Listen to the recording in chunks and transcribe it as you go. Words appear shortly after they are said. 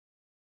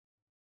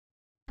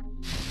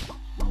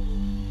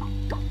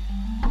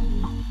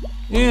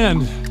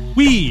And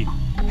we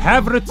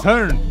have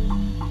returned.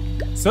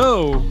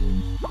 So,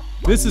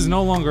 this is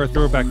no longer a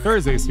Throwback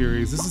Thursday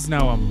series. This is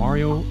now a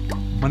Mario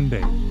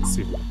Monday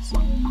series.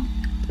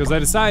 Because I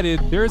decided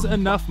there's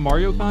enough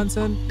Mario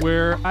content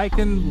where I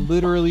can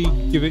literally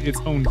give it its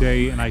own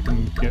day and I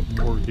can get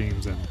more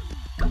games in.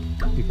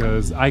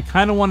 Because I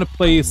kind of want to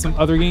play some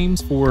other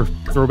games for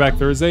Throwback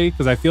Thursday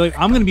because I feel like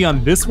I'm going to be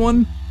on this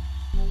one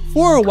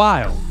for a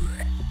while.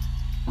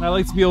 And I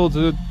like to be able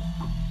to,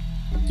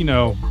 you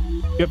know,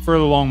 get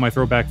further along my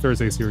Throwback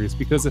Thursday series,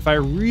 because if I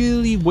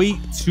really wait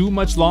too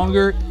much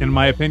longer, in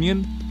my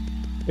opinion,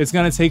 it's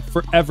gonna take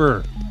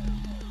forever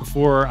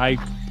before I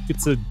get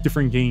to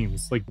different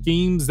games. Like,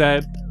 games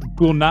that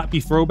will not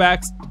be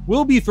throwbacks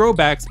will be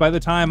throwbacks by the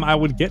time I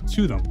would get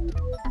to them.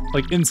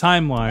 Like, in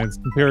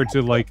timelines compared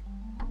to, like,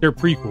 their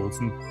prequels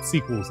and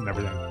sequels and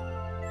everything.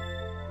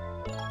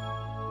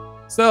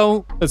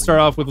 So, let's start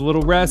off with a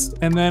little rest,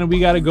 and then we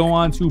gotta go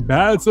on to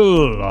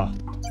battle.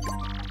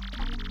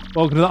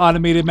 Welcome to the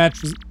automated match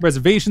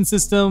reservation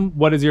system.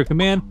 What is your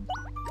command?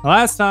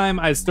 Last time,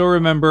 I still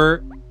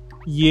remember,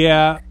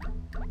 yeah,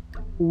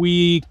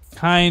 we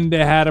kind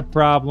of had a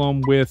problem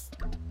with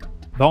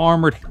the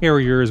armored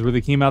harriers where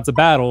they came out to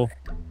battle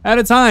at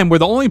a time where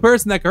the only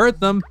person that could hurt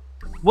them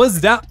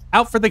was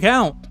out for the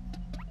count.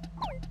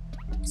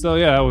 So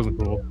yeah, that wasn't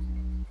cool.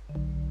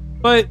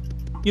 But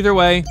either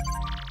way,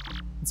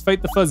 let's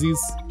fight the fuzzies.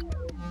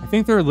 I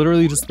think they're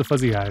literally just the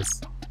fuzzy guys.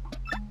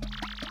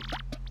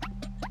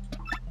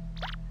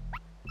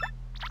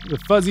 The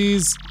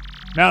fuzzies.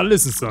 Now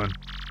listen, son.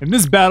 In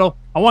this battle,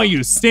 I want you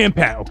to stand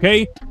pat,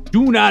 okay?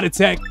 Do not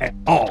attack at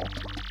all.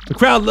 The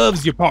crowd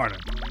loves your partner,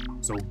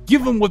 so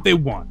give them what they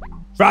want.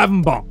 Drive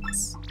them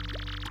bonkers.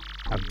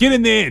 Now get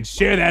in there and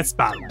share that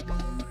spotlight.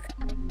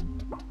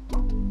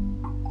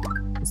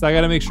 So I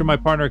gotta make sure my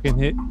partner can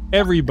hit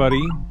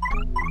everybody.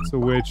 So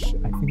which,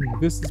 I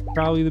think this is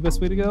probably the best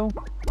way to go.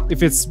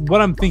 If it's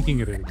what I'm thinking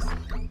it is.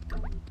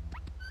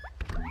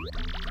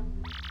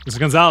 Mr.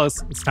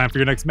 Gonzalez, it's time for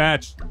your next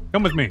match.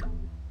 Come with me.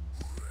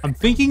 I'm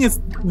thinking it's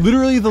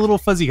literally the little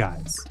fuzzy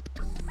guys.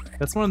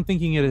 That's what I'm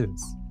thinking it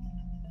is.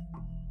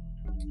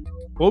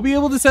 We'll be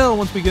able to tell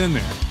once we get in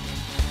there.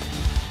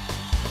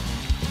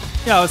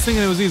 Yeah, I was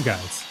thinking it was these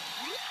guys.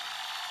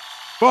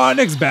 For our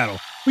next battle,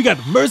 we got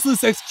the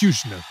Merciless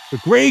Executioner, the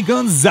Gray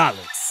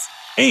Gonzalez,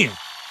 and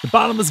the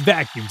Bottomless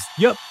Vacuums.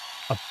 Yup,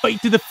 a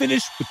fight to the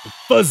finish with the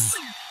fuzz.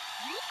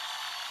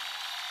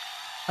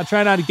 I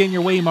try not to get in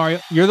your way, Mario.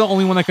 You're the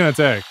only one that can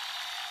attack.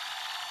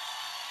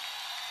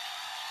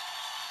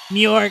 New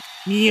York,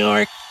 New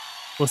York.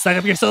 We'll suck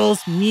up your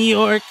souls, New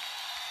York.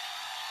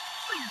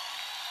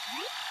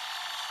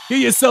 Get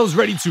yourselves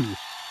ready to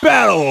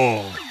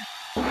battle!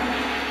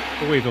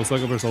 Oh wait, they'll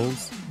suck up our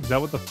souls? Is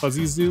that what the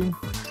fuzzies do?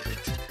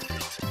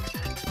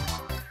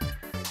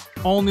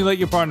 Only let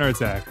your partner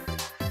attack.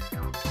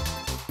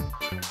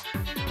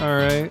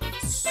 Alright,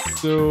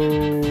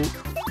 so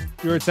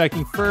you're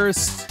attacking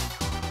first.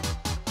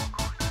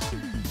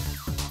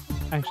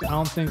 Actually, I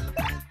don't think...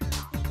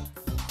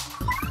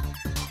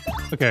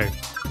 Okay,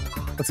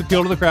 let's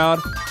appeal to the crowd.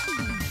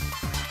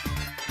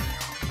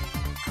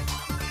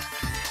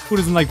 Who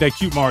doesn't like that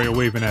cute Mario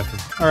waving at them?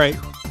 Alright,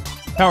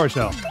 Power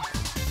Shell.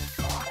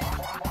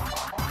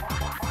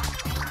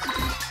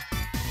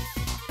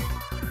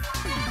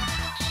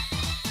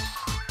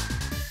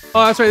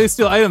 Oh, that's right, they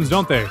steal items,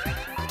 don't they?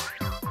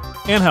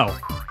 And health.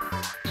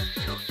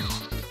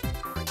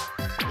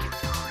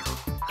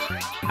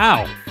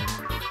 Ow.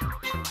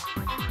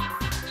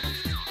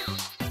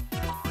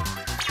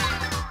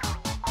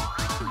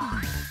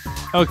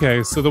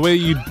 Okay, so the way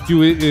you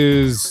do it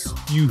is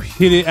you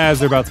hit it as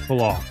they're about to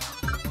pull off.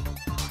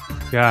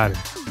 Got it.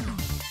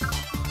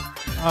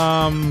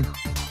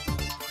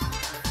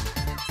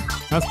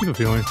 How's people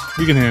feeling?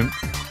 We can hit.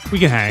 We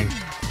can hang.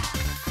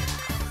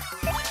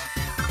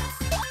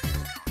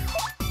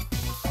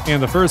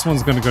 And the first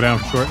one's going to go down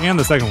for sure, and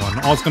the second one.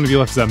 All it's going to be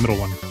left is that middle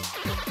one.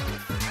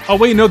 Oh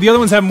wait, no, the other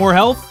ones have more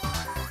health?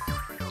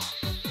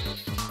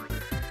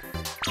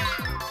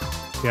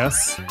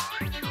 Yes.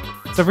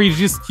 Except for he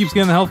just keeps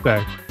getting the health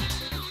back.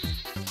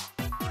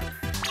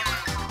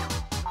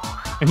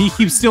 And he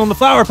keeps stealing the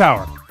flower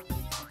power.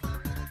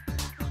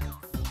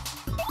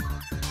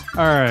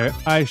 Alright,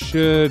 I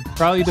should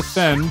probably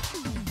defend.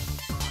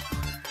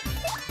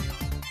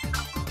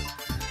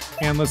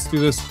 And let's do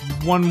this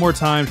one more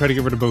time, try to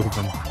get rid of both of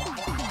them.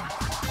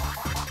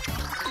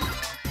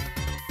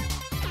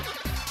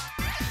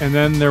 And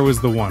then there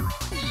was the one.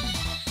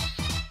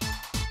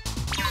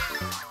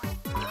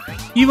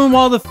 Even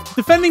while the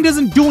defending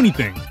doesn't do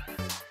anything.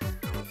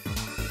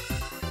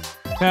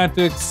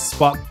 Tactics,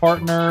 spot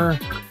partner.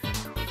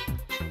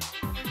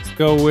 Let's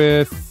go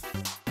with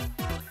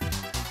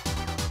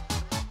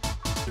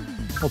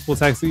multiple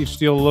attacks that each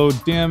deal low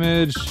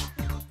damage.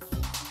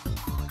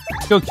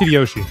 Let's go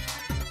Kiyoshi.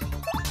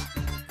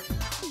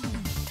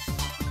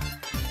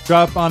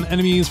 Drop on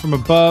enemies from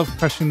above,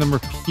 crushing them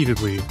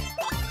repeatedly.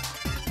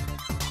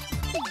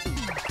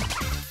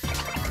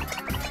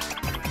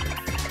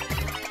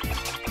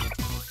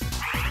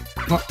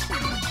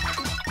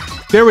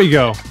 There we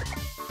go.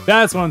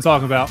 That's what I'm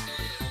talking about.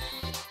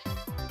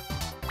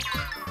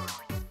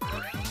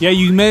 Yeah,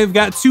 you may have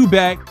got 2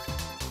 back,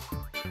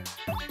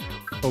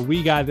 but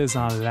we got this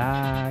on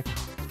lock.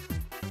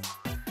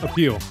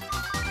 Appeal.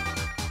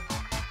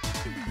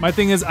 My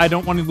thing is, I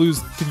don't want to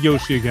lose to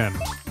Yoshi again.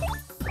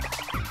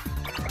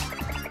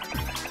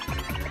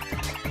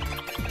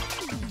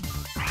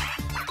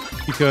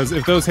 Because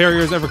if those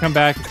Harriers ever come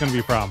back, it's going to be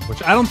a problem.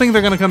 Which I don't think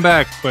they're going to come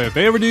back, but if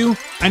they ever do,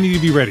 I need to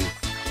be ready.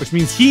 Which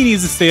means he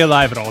needs to stay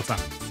alive at all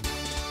times.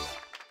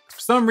 For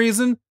some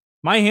reason,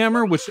 my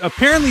hammer, which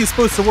apparently is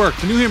supposed to work,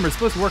 the new hammer is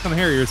supposed to work on the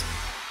Harriers,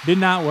 did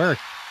not work.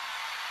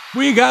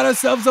 We got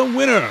ourselves a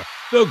winner,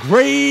 the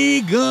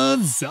Gray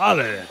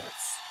Gonzalez.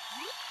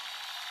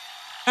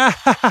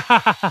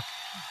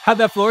 How'd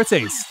that floor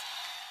taste?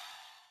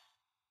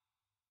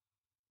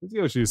 This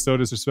Yoshi is so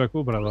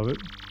disrespectful, but I love it.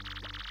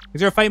 Is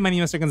there a fight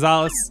menu, Mr.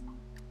 Gonzalez?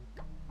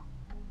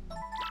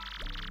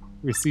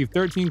 Receive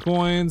 13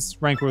 coins.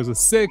 Rank rose with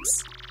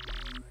 6.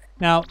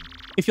 Now,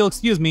 if you'll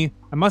excuse me,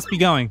 I must be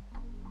going.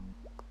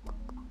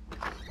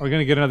 Are we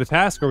gonna get another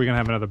task, or are we gonna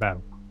have another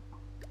battle?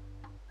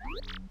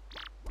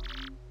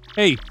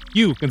 Hey,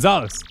 you,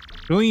 Gonzalez.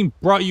 Jolene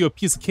brought you a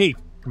piece of cake.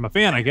 I'm a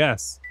fan, I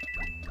guess.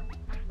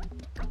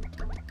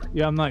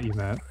 Yeah, I'm not eating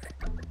that.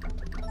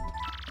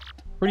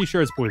 Pretty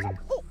sure it's poison.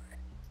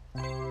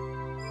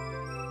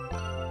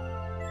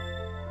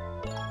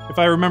 If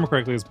I remember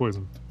correctly, it's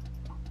poison.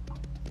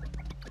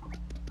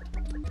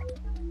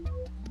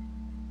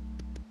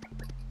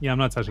 Yeah, I'm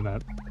not touching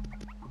that.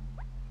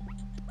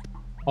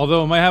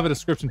 Although it might have a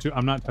description too,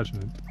 I'm not touching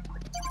it.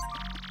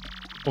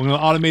 We're going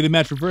to automated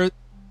match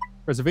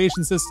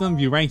reservation system,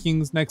 view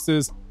rankings. Next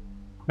is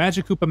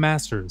Magic Koopa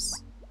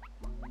Masters.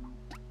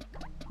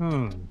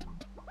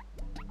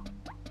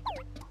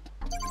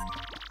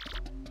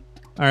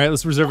 Alright,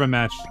 let's reserve a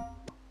match.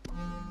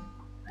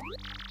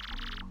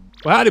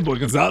 Well, howdy, boy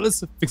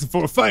Gonzalez. Fixing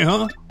for a fight,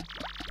 huh?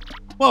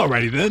 Well,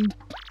 alrighty then.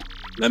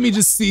 Let me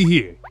just see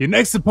here. Your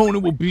next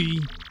opponent will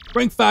be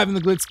rank 5 in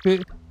the Glitz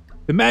Pit,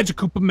 the Magic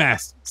Koopa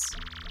Masters.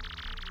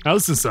 Now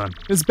listen, son.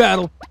 This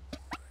battle,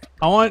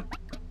 I want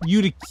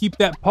you to keep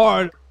that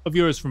part of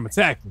yours from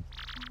attacking.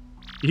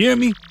 You hear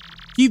me?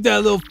 Keep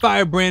that little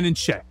firebrand in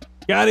check.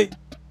 Got it?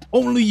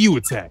 Only you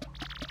attack.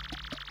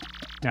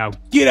 Now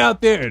get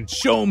out there and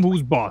show them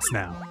who's boss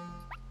now.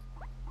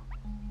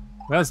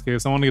 If that's the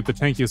case, I want to get the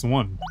tankiest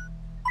one,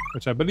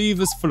 which I believe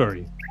is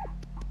Flurry.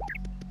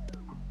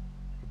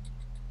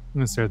 I'm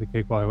gonna stare at the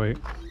cake while I wait.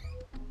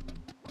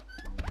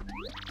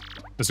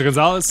 Mr.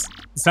 Gonzalez,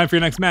 it's time for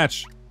your next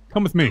match.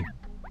 Come with me.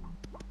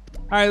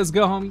 Alright, let's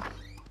go, homie.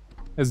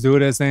 Let's do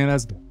it as saying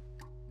let's go.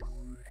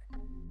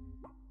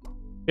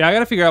 Yeah, I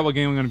gotta figure out what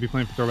game I'm gonna be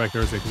playing for Throwback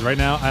Thursday, because right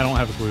now, I don't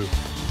have a clue.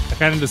 I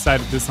kinda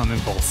decided this on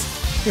impulse.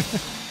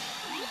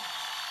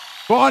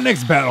 For our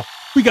next battle,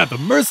 we got the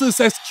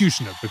merciless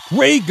execution of the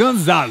Gray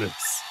Gonzalez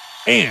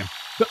and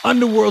the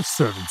Underworld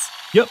Servants.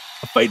 Yep,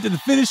 a fight to the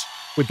finish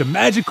with the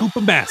Magic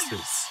Koopa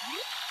Masters.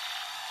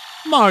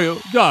 Mario,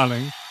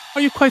 darling,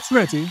 are you quite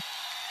ready?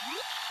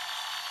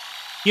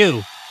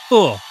 You,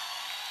 fool,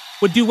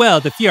 would do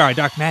well to fear our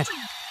dark magic.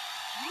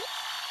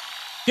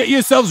 Get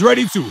yourselves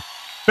ready to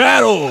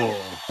battle!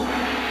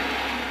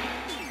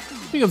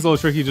 It becomes a little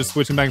tricky just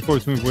switching back and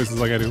forth between voices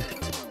like I do.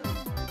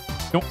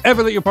 Don't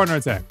ever let your partner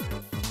attack.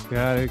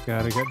 Got it.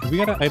 Do we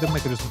got an item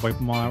that could just wipe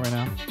them all out right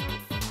now?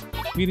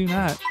 We do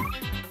not.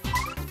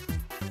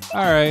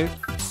 Alright,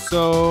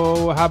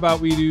 so how about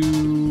we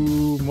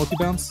do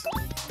multi-bounce?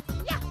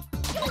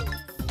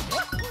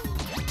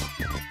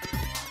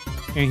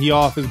 And he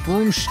off his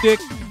broomstick.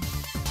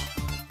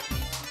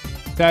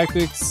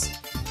 Tactics.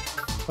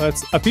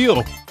 Let's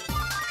appeal.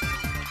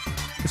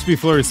 This should be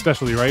Flurry's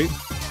specialty, right?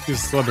 He's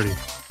a celebrity.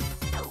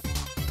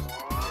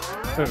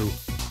 Uh-oh.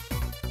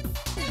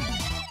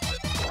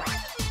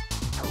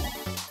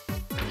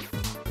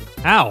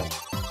 Ow!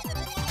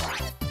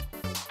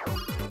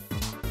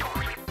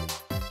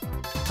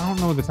 I don't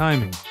know the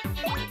timing.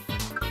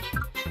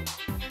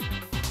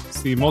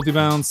 See,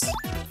 multi-bounce.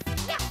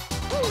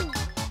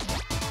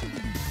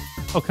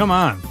 Oh, come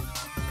on.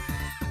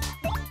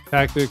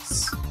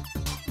 Tactics.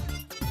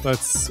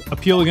 Let's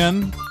appeal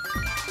again.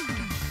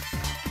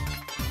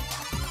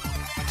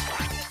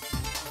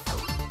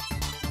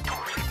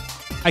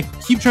 I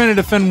keep trying to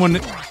defend when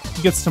it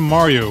gets to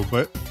Mario,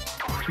 but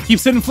he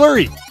keeps hitting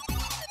Flurry.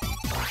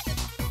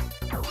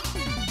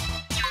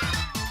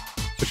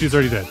 But she's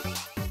already dead.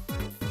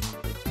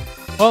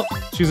 Well,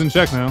 she's in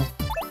check now,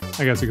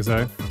 I guess you could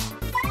say.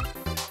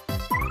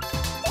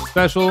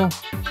 Special.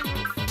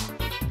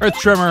 Earth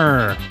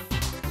Tremor.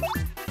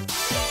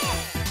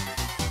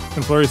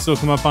 Can Flurry still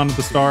come up onto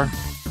the star?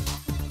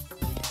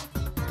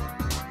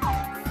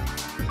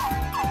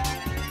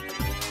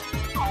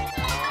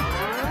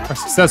 Our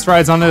success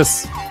rides on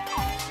this.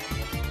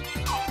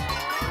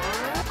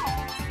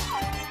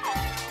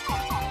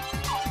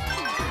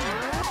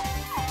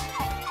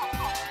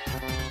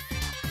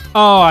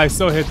 Oh, I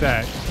so hit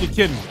that. You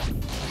kidding?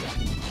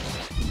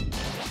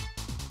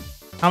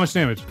 How much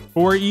damage?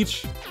 4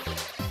 each?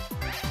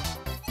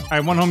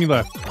 Alright, one homie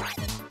left.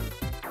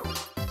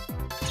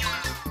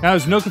 Now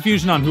there's no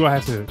confusion on who I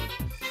have to hit.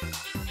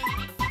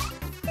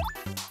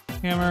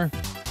 Hammer.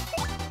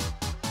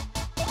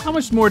 How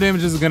much more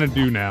damage is it gonna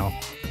do now?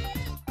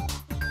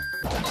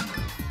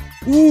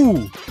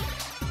 Ooh!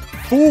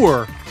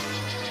 4!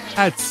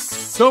 That's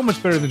so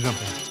much better than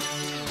jumping.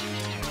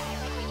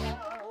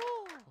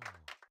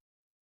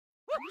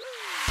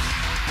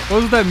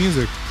 What was that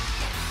music?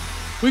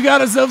 We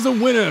got ourselves a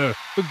winner!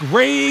 The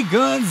Gray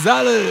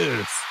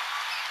Gonzalez!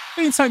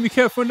 Anytime you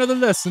care for another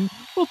lesson,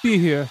 we'll be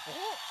here.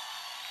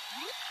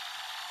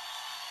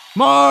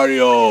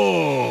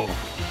 Mario!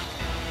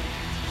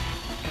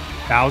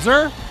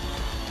 Bowser?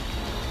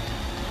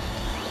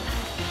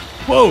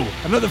 Whoa,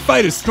 another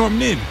fighter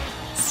stormed in,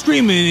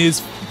 screaming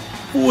his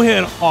full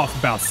head off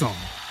about something.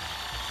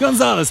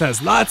 Gonzalez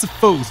has lots of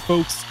foes,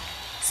 folks.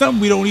 Some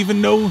we don't even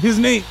know his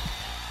name.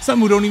 Some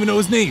who don't even know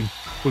his name.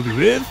 Will he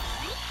live?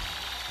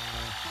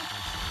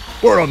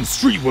 Word on the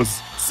street was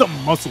some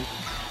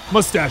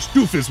mustache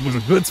doofus was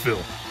in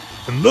Goodsville.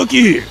 And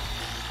looky here.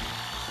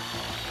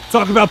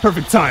 Talk about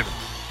perfect timing.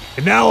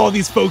 And now all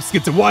these folks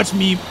get to watch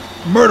me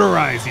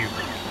murderize you.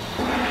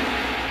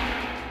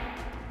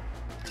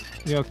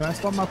 Yo, can I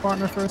swap my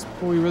partner first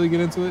before we really get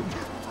into it?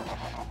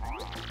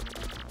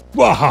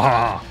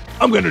 Wahaha!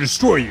 I'm gonna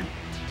destroy you.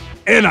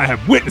 And I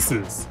have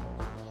witnesses.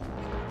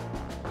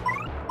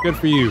 Good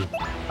for you.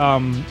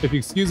 If you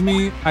excuse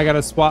me, I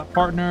gotta swap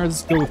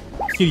partners. Go with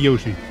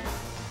Hideyoshi.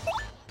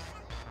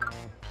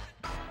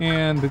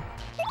 And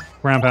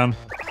ground pound.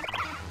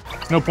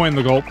 There's no point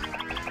in the gulp.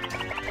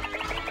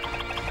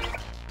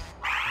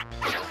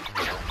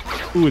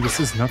 Ooh, this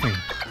is nothing.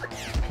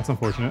 That's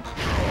unfortunate.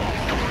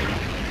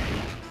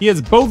 He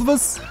has both of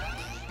us?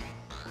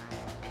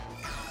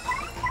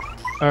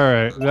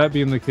 Alright, that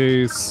being the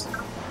case,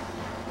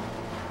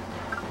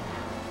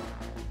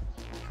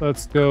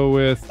 let's go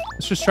with...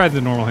 Let's just try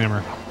the normal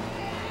hammer.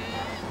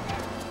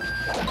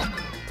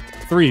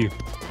 3.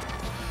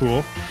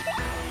 Cool.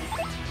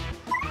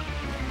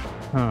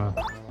 Huh.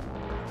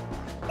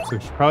 So we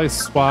should probably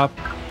swap.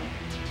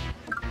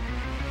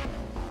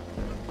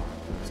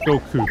 Let's go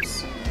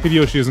Koops.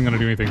 Hideyoshi isn't going to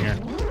do anything here.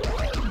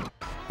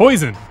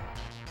 Poison!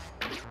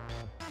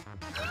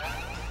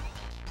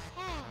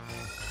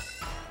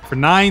 For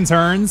 9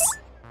 turns?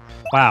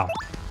 Wow.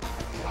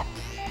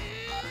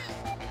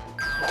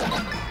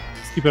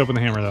 Let's keep it up with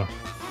the hammer, though.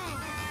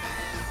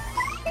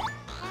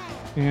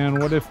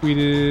 And what if we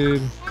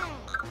did...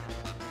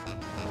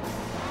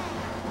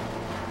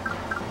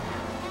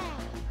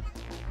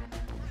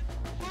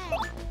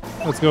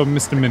 Let's go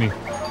Mr. Mini.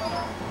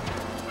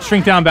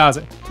 Shrink down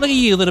Bowser. Look at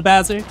you, little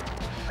Bowser.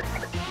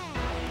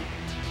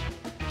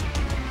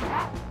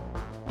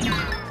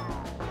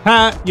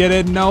 Ha! You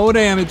did no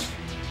damage.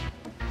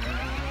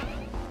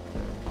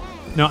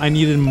 No, I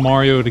needed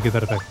Mario to get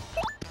that effect.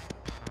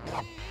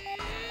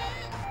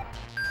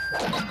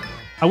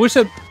 I wish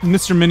that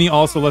Mr. Mini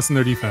also lessened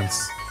their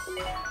defense.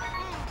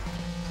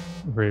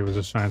 Great, was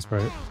just Shine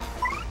Sprite.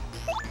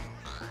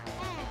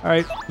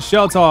 Alright,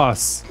 Shell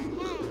Toss.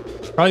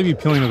 Should probably be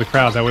appealing to the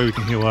crowd, that way we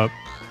can heal up.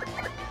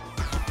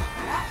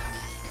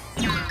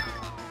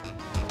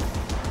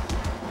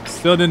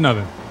 Still did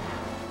nothing.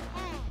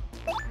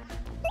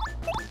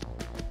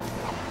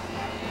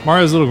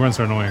 Mario's little grunts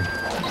are annoying.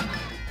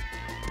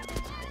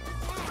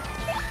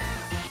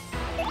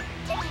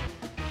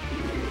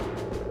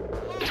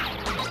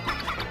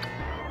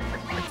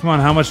 Come on,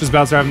 how much does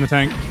Bowser have in the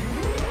tank?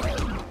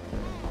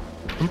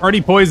 I'm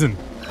already poisoned.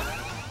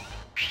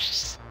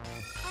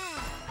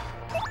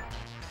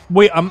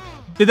 Wait,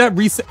 did that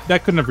reset?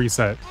 That couldn't have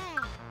reset.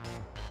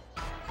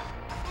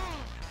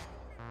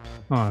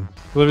 Hold on.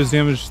 Delivers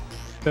damage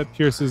that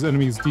pierces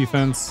enemies'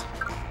 defense.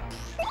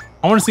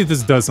 I want to see if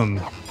this does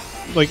some,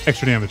 like,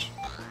 extra damage.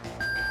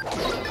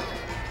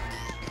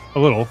 A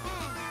little.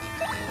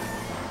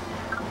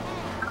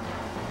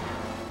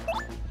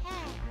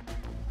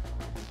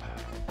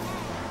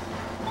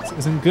 This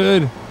isn't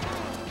good.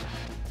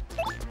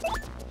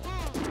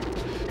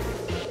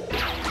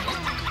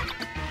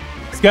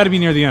 It's got to be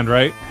near the end,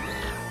 right?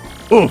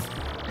 Oof.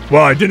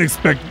 Well, I didn't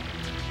expect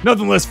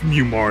nothing less from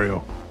you,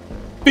 Mario.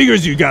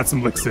 Figures you got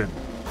some licks in.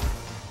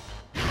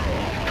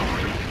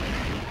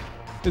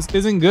 This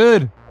isn't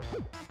good.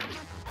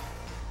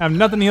 I have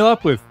nothing to heal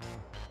up with.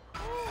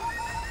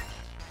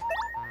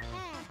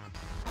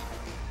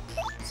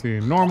 Let's see,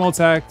 normal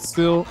attack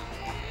still.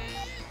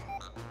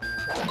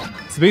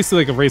 It's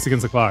basically like a race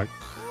against the clock.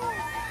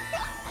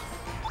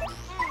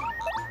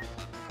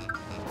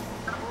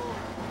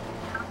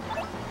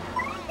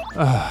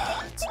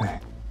 Dang.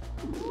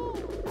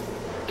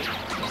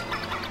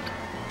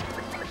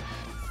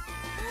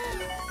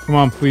 Come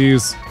on,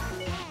 please.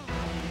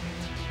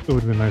 It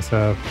would have been nice to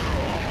have.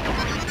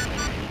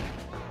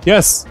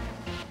 Yes!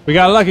 We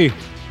got lucky!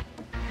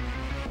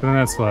 But then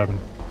that still happened.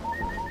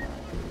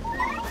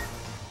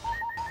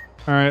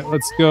 Alright,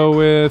 let's go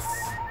with...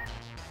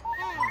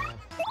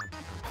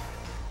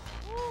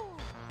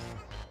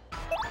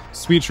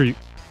 Sweet Treat.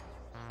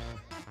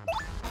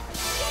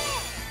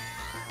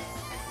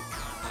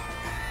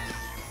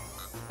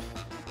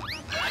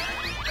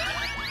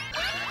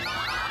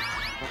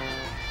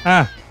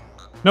 Ah.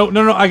 No,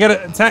 no, no. I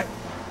gotta attack.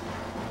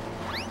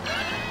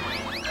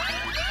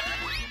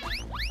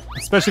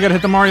 Especially gotta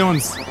hit the Mario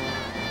ones.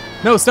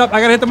 No, stop.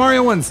 I gotta hit the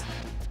Mario ones.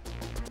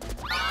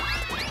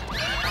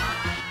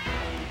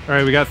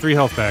 Alright, we got 3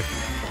 health back.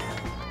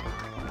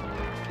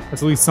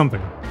 That's at least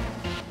something.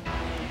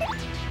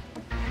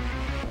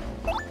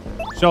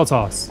 Shell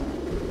toss.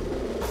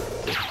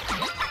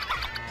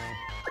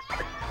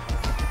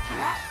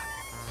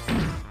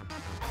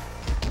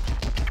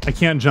 I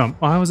can't jump.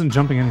 Oh, I wasn't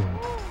jumping anyway.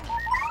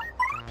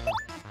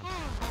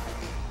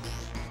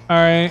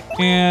 Alright,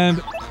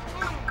 and...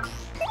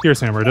 Pierce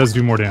Hammer. It does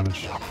do more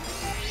damage.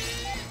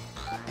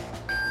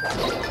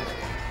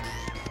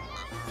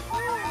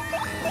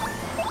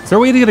 Is there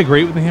a way to get a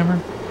great with the hammer?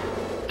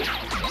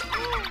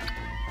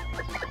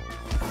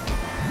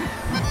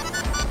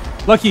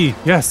 Lucky!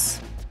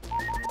 Yes!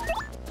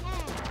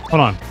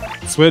 Hold on.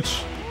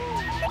 Switch.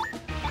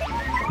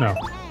 No.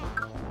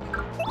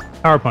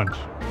 Power Punch.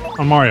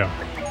 On Mario.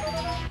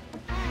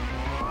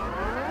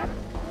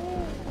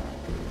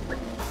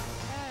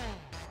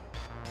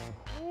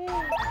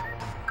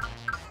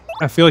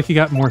 I feel like he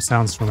got more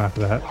sounds from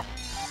after that.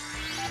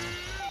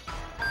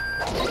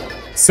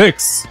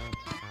 6!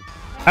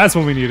 That's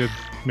what we needed.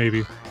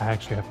 Maybe. I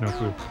actually have no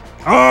clue.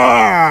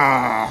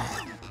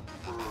 Ah!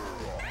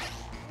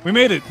 We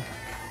made it!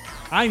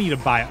 I need to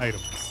buy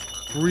items.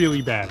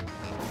 Really bad.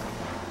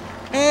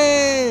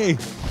 Hey!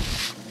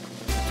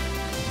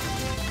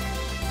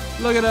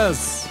 Look at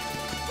us!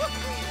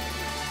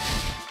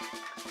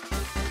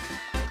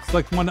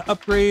 Select one to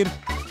upgrade.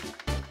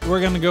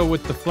 We're gonna go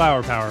with the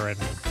flower power right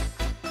now.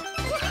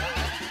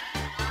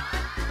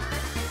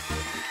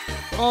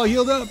 All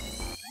healed up.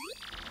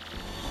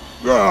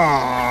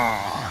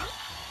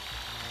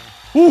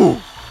 Ooh,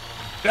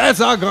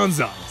 that's our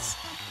Gonzalez.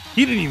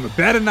 He didn't even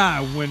bat an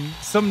eye when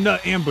some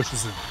nut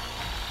ambushes him.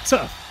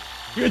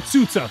 Tough. You're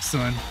too tough,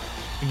 son.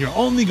 And you're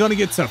only gonna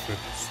get tougher.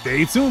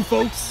 Stay tuned,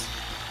 folks.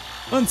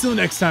 Until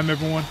next time,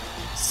 everyone.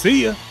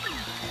 See ya.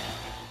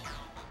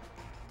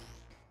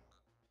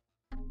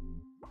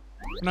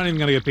 I'm not even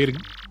gonna get paid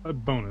a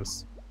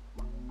bonus.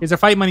 Here's our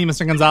fight money,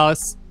 Mr.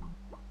 Gonzalez.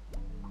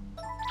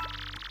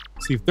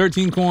 Receive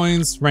 13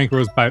 coins. Rank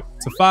rose to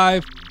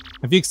 5.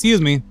 If you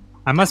excuse me,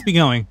 I must be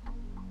going.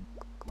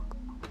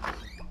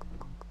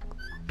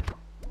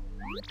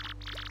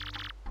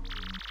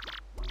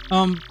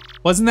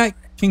 Wasn't that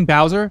King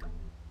Bowser?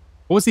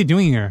 What was he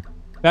doing here?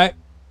 That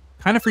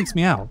kind of freaks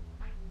me out.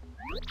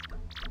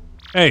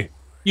 Hey,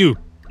 you,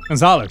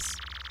 Gonzalez.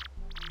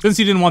 Since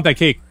you didn't want that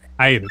cake,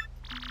 I ate it.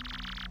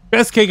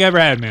 Best cake I ever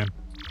had, man.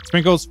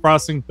 Sprinkles,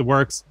 frosting, the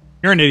works.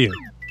 You're an idiot.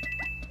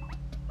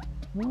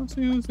 Won't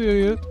see who's the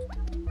idiot.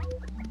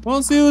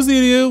 Won't see who's the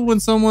idiot when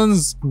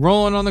someone's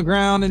rolling on the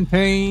ground in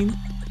pain.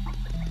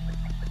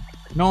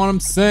 You know what I'm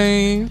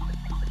saying?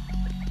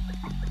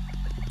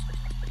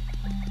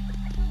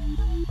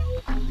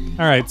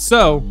 Alright,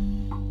 so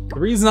the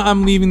reason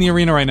I'm leaving the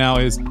arena right now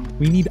is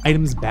we need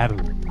items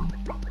badly.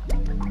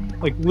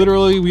 Like,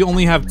 literally, we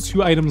only have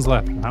 2 items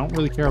left. I don't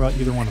really care about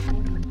either one of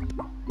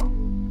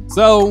them.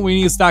 So, we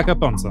need to stock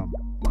up on some.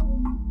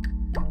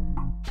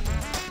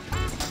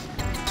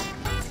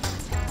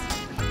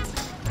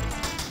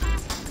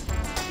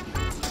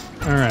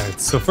 Alright,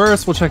 so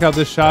first we'll check out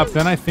this shop,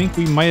 then I think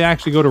we might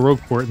actually go to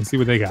Rogueport and see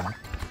what they got.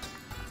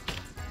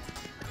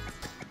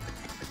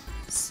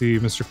 Let's see,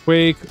 Mr.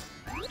 Quake.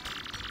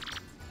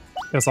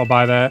 Guess I'll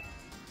buy that.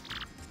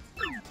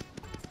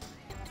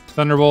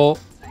 Thunderbolt.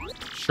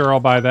 Sure, I'll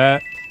buy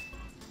that.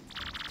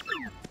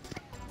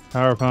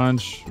 Power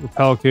Punch.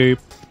 Repel Cape.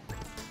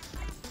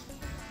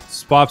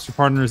 Swaps your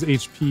partner's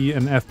HP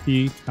and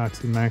FP.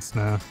 Toxic Max,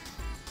 nah.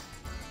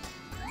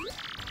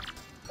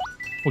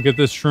 We'll get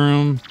this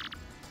shroom.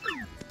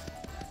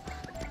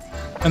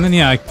 And then,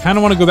 yeah, I kind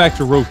of want to go back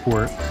to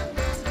Rogueport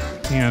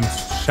and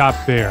shop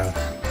there.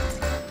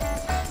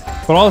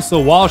 But also,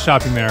 while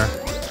shopping there,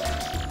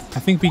 I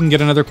think we can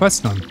get another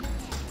quest done.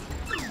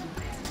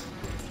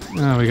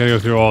 Oh, we gotta go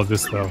through all of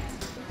this, though.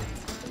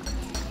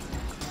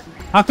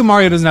 How come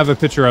Mario doesn't have a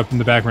picture up in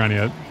the background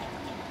yet?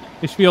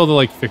 They should be able to,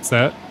 like, fix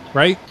that,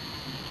 right?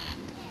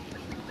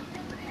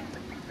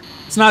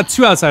 It's not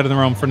too outside of the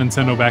realm for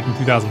Nintendo back in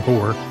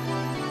 2004.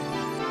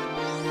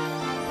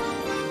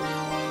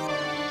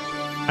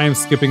 I am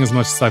skipping as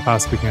much as I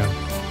possibly can.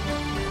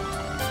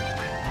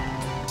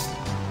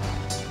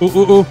 Ooh,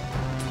 ooh, ooh.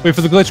 Wait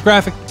for the glitch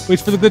graphic. Wait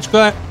for the glitch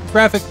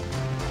graphic.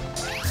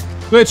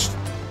 Glitched.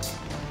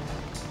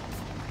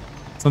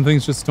 Some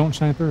things just don't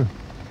shine through.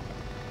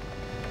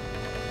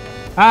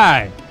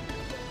 Hi.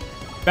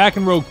 Back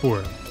in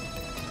Rogueport.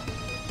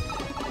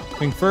 I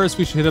think first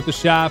we should hit up the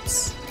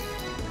shops.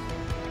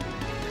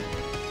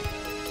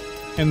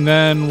 And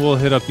then we'll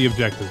hit up the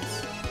objectives.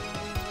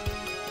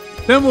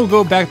 Then we'll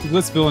go back to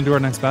Blissville and do our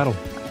next battle.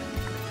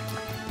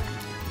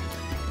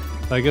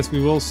 So I guess we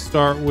will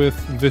start with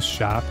this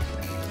shop.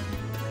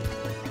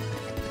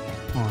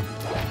 Hold on.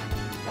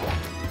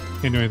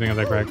 Can't do anything with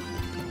that crack.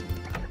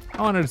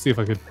 I wanted to see if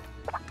I could.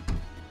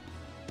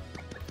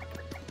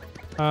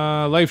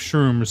 Life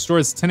Shroom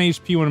restores 10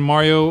 HP when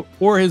Mario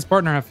or his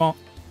partner have fallen.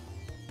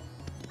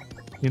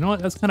 You know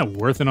what? That's kind of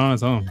worth it on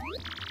its own.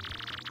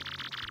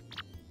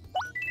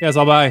 Yes,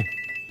 I'll buy.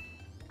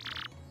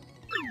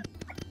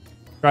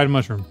 Dried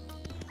mushroom.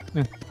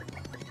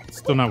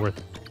 Still not worth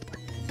it.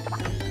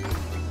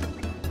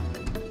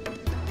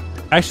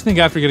 I actually think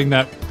after getting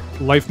that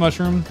life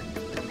mushroom,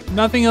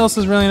 nothing else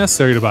is really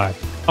necessary to buy.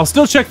 I'll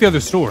still check the other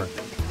store,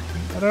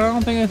 but I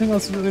don't think anything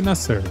else is really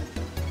necessary.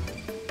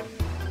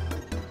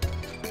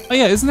 Oh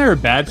yeah, isn't there a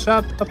badge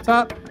shop up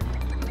top?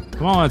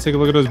 Come on, take a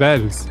look at those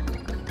badges.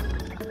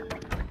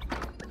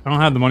 I don't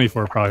have the money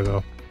for it probably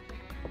though.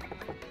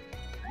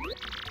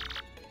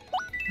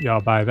 Yeah,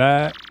 I'll buy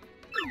that.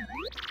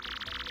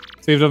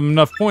 Saved up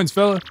enough points,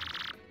 fella.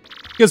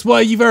 Guess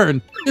what? You've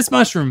earned this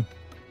mushroom.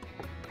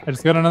 I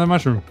just got another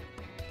mushroom.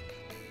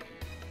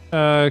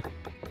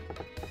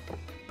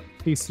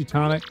 Tasty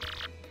tonic.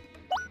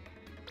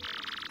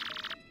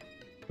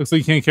 Looks like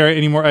you can't carry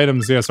any more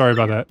items. Yeah, sorry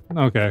about that.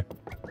 Okay.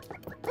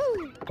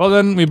 Well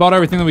then, we bought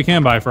everything that we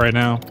can buy for right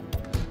now.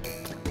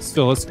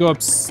 Still, let's go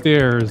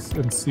upstairs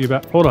and see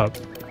about... Hold up.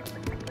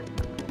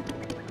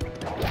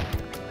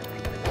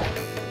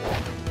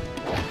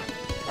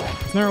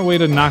 Isn't there a way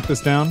to knock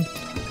this down?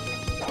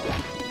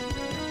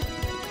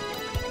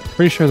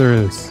 Pretty sure there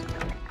is.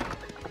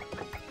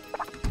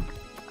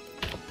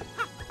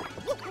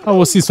 Oh,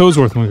 we'll see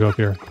Soulsworth when we go up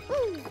here.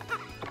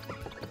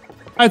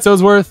 Alright,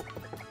 Soulsworth.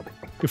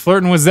 You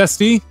flirting with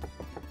Zesty?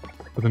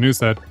 With a new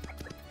set.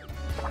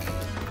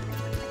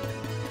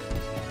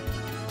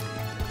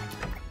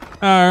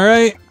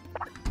 Alright.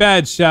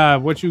 Bad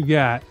shot. What you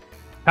got?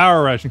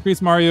 Power Rush.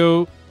 Increase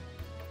Mario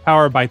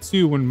power by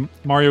 2 when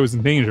Mario is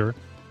in danger.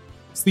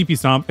 Sleepy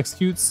Stomp.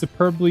 Executes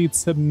superbly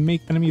to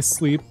make enemies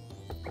sleep.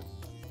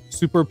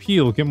 Super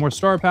Appeal. Get more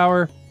star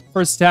power.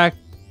 First attack.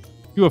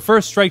 Do a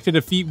first strike to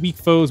defeat weak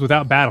foes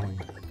without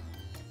battling.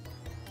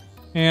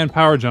 And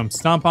Power Jump.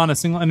 Stomp on a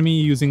single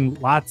enemy using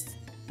lots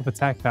of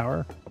attack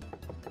power.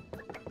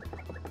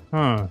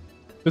 Huh.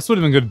 This would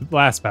have been good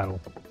last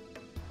battle.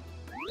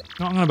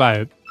 No, I'm gonna buy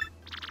it.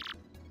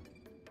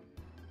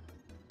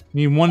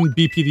 Need 1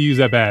 BP to use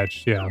that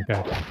badge. Yeah,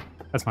 okay.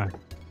 That's fine.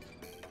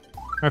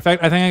 Matter of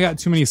fact, I think I got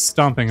too many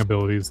stomping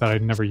abilities that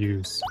I'd never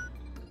use.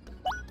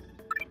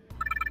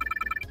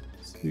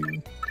 Let's see.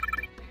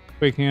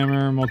 Quake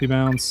Hammer,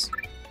 multi-bounce.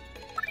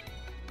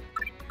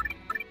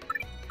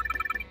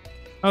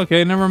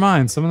 Okay, never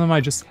mind. Some of them I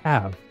just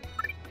have.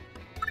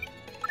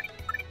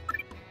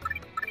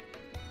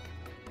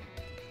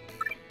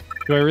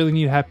 Do I really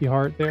need Happy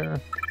Heart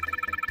there?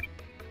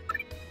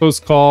 Close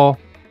Call.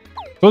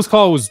 Close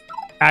Call was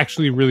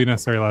actually really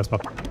necessary last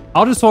battle.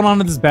 I'll just hold on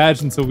to this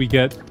badge until we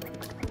get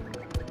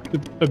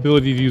the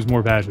ability to use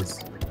more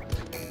badges.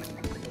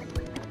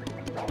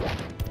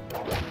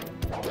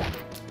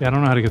 Yeah, I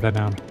don't know how to get that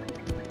down.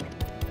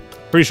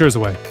 Pretty sure there's a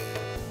way.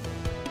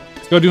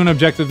 Let's go do an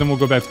objective, then we'll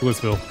go back to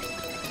Blissville.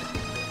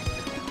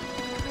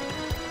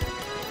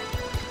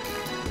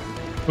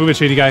 Move it,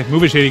 shady guy.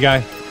 Move it, shady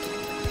guy.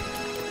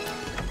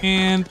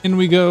 And in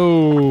we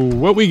go.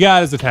 What we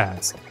got is a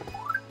task.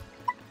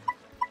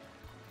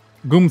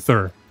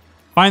 Gunther.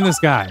 Find this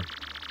guy.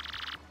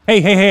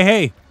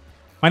 Hey.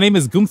 My name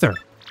is Gunther.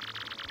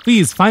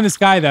 Please, find this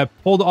guy that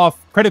pulled off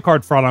credit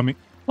card fraud on me.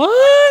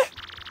 What?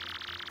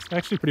 It's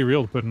actually pretty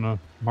real to put in a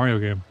Mario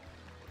game.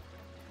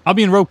 I'll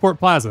be in Rogueport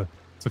Plaza,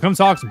 so come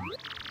talk to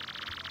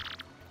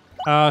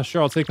me.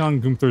 Sure, I'll take on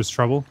Gunther's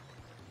trouble.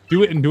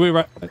 Do it and do it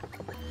right.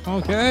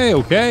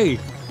 Okay.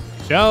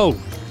 Show.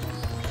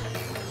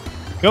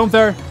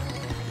 Gunther.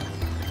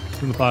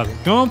 In the plaza.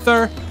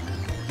 Gunther.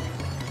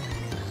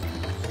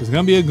 There's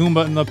gonna be a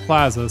Goomba in the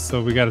plaza,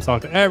 so we gotta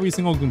talk to every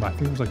single Goomba. I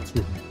think there's like 2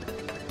 of them.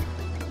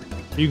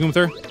 Are you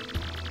Gunther?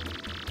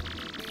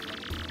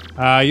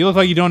 You look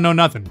like you don't know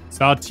nothing,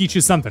 so I'll teach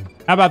you something.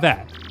 How about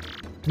that?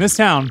 In this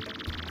town,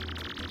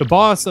 the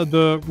boss of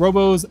the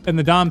Robos and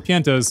the Dom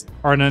Pientas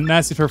are in a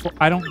nasty turf.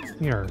 I don't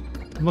care.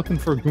 I'm looking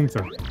for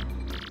Gunther.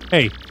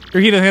 Hey,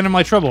 you're here to handle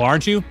my trouble,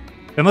 aren't you?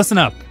 Then listen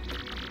up.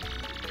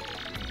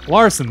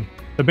 Larson,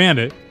 the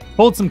bandit,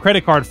 pulled some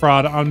credit card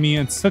fraud on me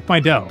and took my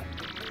dough.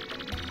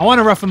 I want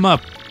to rough him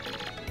up,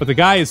 but the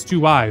guy is too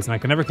wise and I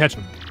can never catch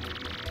him.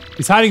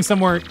 He's hiding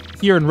somewhere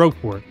here in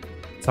Rogueport,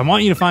 so I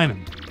want you to find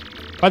him.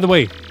 By the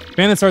way,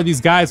 bandits are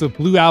these guys with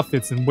blue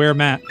outfits and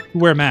who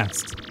wear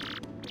masks.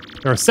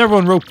 There are several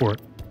in Rogueport,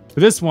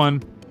 but this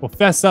one will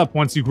fess up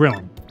once you grill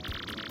him.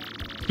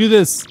 Do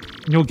this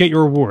and you'll get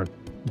your reward.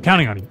 I'm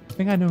counting on you. I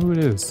think I know who it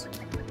is.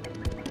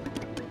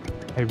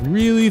 I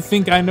really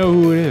think I know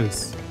who it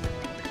is.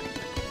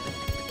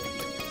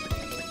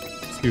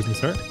 Excuse me,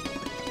 sir.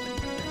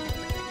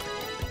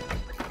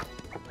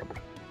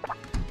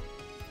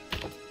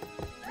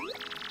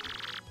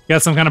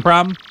 Got some kind of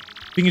problem?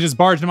 Think you just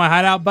barged into my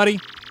hideout, buddy?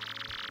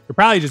 You're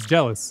probably just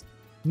jealous.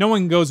 No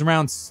one goes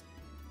around...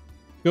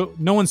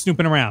 No one's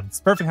snooping around. It's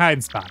a perfect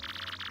hiding spot.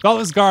 With all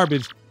this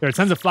garbage, there are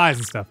tons of flies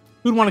and stuff.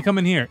 Who'd want to come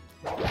in here?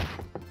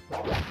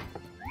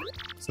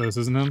 So this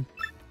isn't him?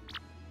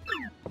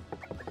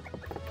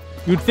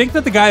 You'd think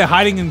that the guy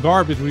hiding in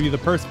garbage would be the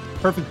person.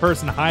 perfect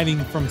person hiding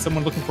from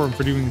someone looking for him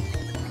for doing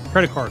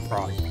credit card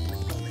fraud.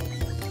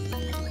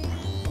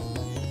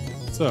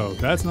 So,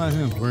 that's not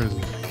him. Where is he?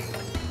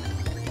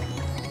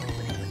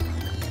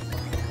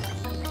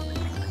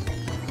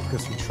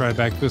 Guess we try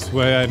back this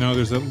way. I know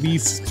there's at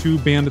least 2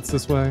 bandits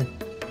this way.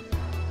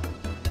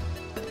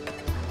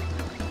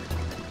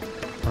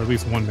 Or at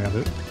least 1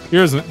 bandit.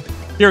 Here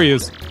he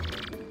is.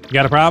 You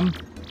got a problem?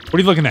 What are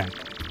you looking at?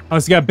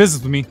 Unless you got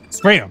business with me,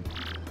 spray him.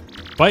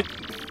 What?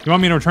 You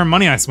want me to return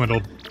money I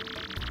swindled?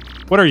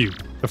 What are you?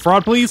 The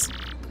fraud police?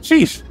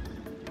 Sheesh.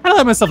 How did I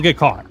let myself get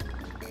caught?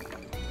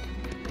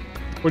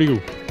 Where'd he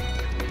go?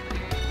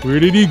 Where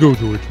did he go,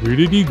 George? Where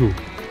did he go?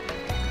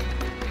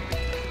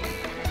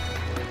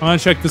 I'm gonna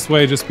check this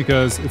way just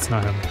because it's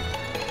not him.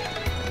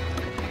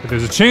 If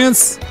there's a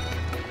chance...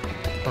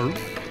 Or...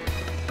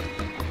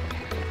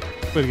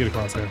 Way to get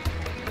across there.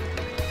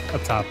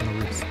 Up top in the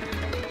roofs.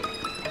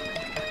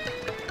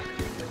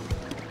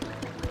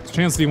 There's a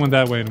chance that he went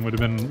that way and would have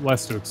been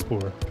less to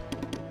explore.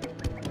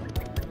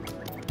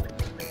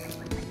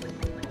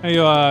 Hey,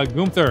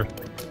 Gunther.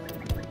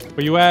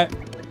 Where you at?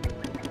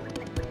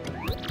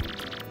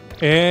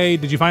 Hey,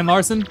 did you find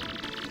Larson?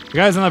 The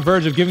guy's on the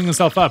verge of giving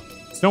himself up,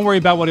 so don't worry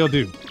about what he'll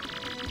do.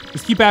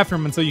 Just keep after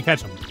him until you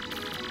catch him.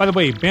 By the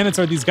way, bandits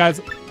are these guys...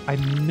 I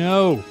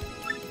know.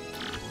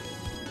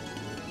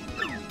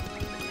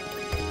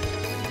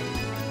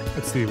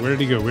 Let's see, where did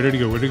he go? Where did he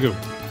go? Where did he go?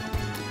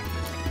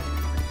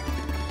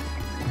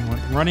 He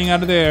went running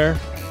out of there.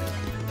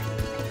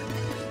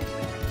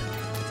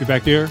 Is he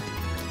back here?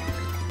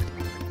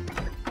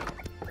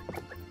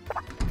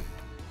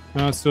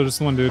 No, it's still just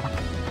one dude.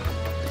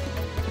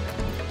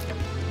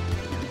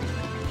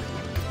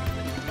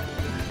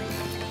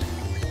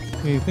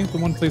 Yeah, you think the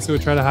one place I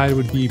would try to hide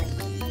would be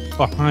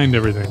behind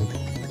everything.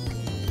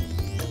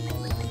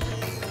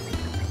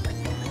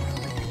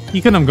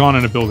 He couldn't have gone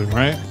in a building,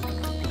 right?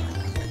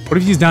 What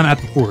if he's down at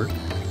the port?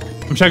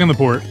 I'm checking the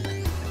port.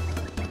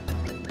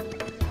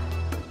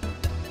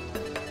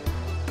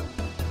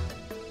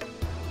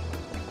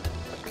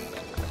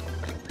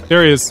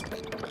 There he is.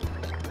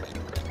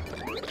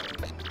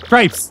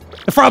 Stripes!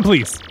 The fraud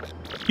police!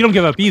 You don't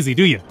give up easy,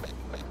 do you?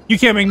 You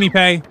can't make me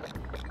pay.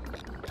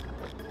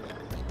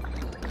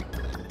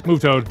 Move,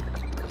 Toad.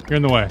 You're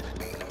in the way.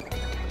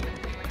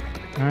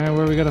 Alright,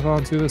 where are we gonna fall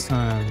into this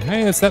time?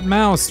 Hey, it's that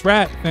mouse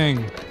rat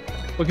thing.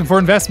 Looking for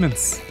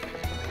investments.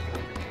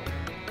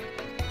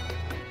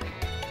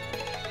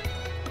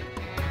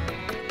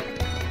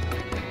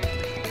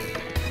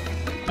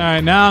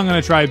 Alright, now I'm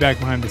gonna try back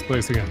behind this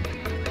place again.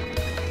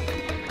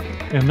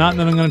 And not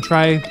that I'm gonna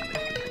try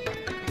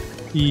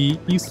the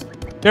east.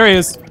 There he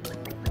is.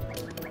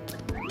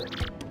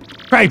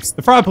 Cripes,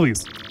 the fraud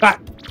police. Ah.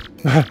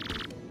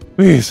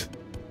 Please.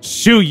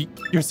 Shoo,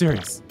 you're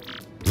serious.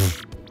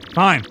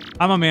 Fine,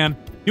 I'm a man.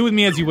 Do with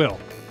me as you will.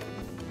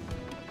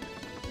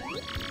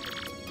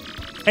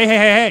 Hey, hey,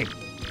 hey, hey.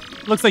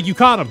 Looks like you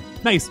caught him.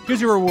 Nice,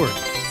 here's your reward.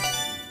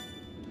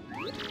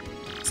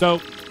 So,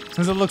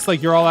 since it looks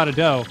like you're all out of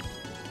dough,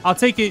 I'll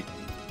take it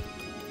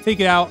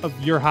out of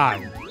your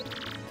hide.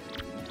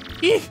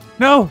 Eek,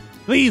 no,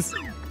 please.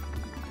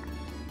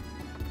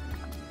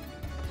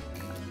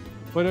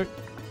 What are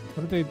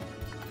they? Are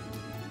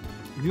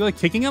you like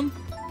kicking him?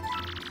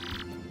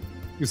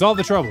 You solved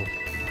the trouble.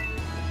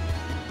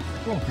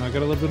 Cool, now I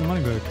got a little bit of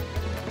money back.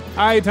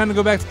 Alright, time to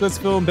go back to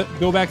Blitzville and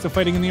go back to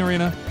fighting in the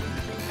arena.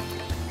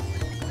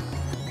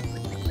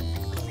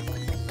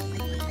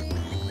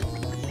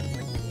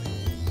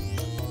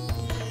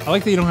 I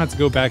like that you don't have to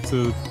go back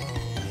to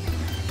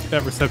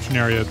that reception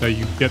area that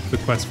you get the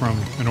quest from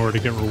in order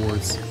to get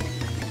rewards.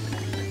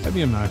 That'd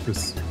be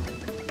obnoxious.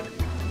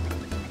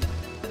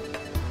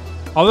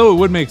 Although it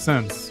would make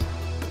sense.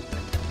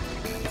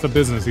 It's a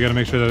business, you gotta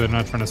make sure that they're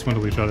not trying to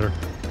swindle each other.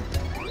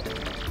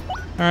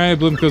 Alright,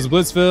 Bloom goes to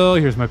Blitzville.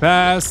 Here's my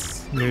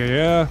pass.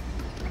 Yeah.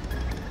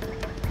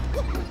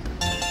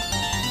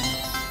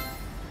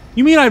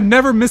 You mean I've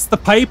never missed the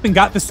pipe and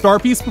got the star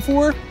piece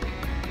before?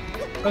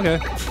 Okay.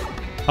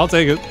 I'll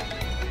take it.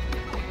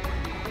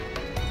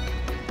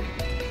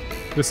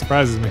 This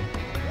surprises me.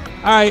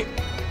 Alright,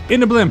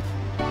 into Blimp.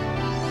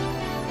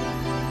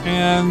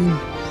 And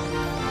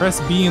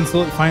press B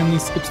until it finally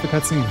skips the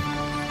cutscene.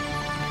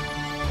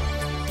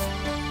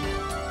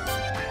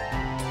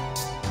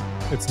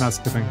 It's not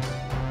skipping.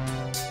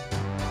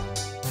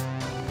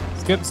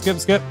 Skip, skip,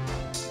 skip.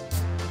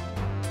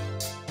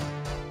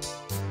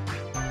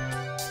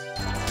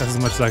 That's as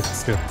much as I can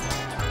skip.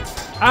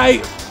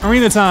 Alright,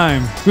 arena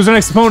time. Who's our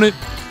next opponent?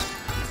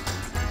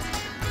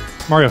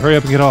 Mario, hurry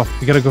up and get off.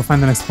 We gotta go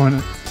find the next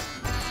opponent.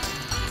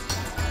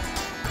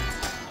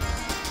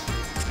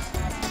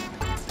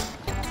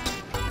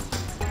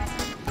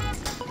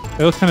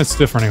 They look kind of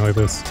stiff running like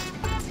this.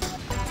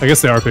 I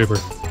guess they are paper.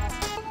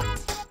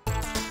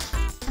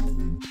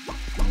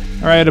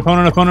 Alright,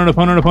 opponent, opponent,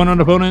 opponent,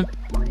 opponent, opponent.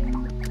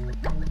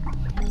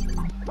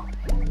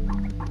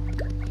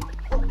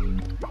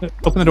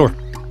 Open the door.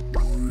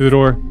 Through the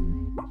door.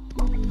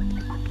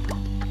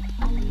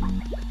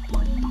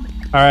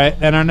 All right,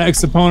 and our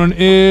next opponent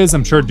is,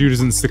 I'm sure dude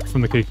isn't sick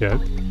from the cake yet.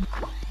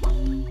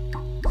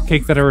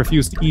 Cake that I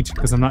refuse to eat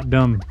because I'm not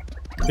dumb.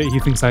 That he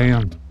thinks I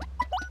am.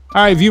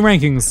 All right, view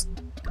rankings.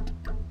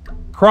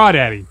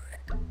 Crawdaddy.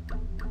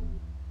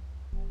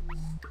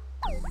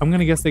 I'm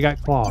gonna guess they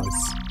got claws.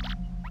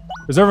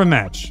 Reserve a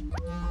match.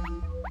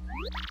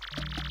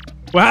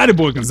 Well, howdy,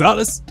 boy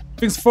Gonzalez.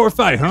 Thanks for a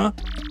fight, huh?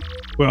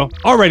 Well,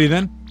 alrighty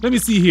then. Let me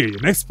see here.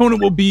 Your next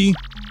opponent will be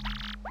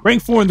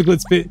rank 4 in the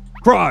Glitz Pit,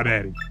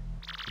 Crawdaddy.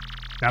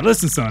 Now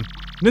listen, son.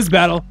 In this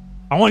battle,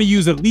 I want to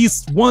use at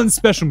least one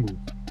special move,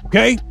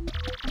 okay?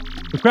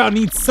 The crowd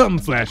needs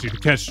something flashy to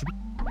catch.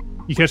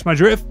 You catch my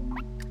drift?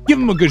 Give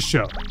him a good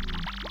show.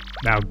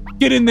 Now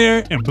get in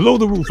there and blow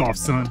the roof off,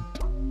 son.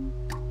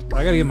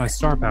 I gotta get my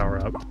star power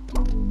up.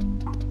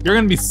 You're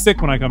gonna be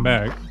sick when I come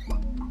back.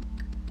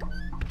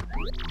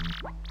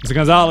 Mr.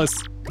 Gonzalez,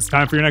 it's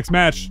time for your next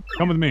match.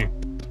 Come with me.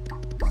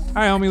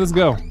 Alright, homie, let's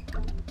go.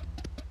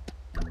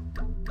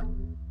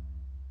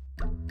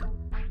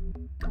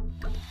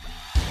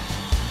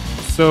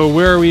 So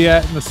where are we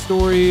at in the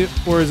story?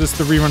 Or is this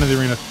the rerun of the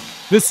arena?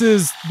 This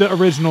is the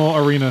original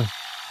arena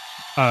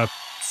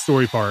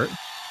story part.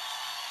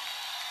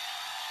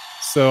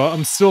 So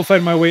I'm still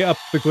fighting my way up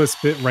the Glitz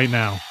Pit right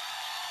now.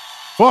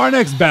 For our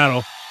next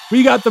battle,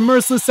 we got the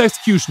Merciless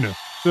Executioner,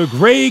 the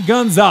Gray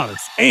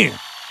Gonzalez, and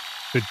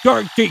the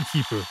Dark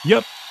Gatekeeper.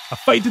 Yep, a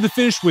fight to the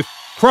finish with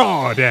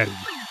Crawdaddy.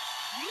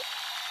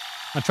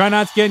 Now try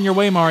not to get in your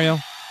way, Mario.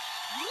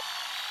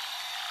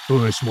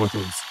 Foolish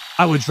mortals,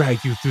 I will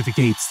drag you through the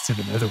gates to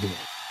the netherworld.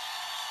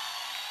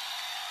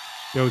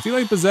 Yo, is he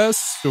like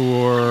possessed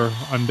or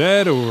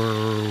undead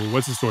or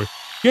what's the story?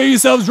 Get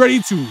yourselves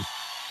ready to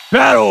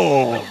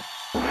battle!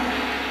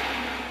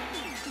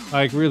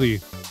 Like,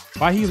 really?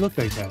 Why he look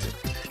like that?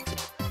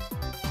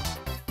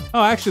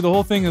 Oh, actually, the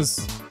whole thing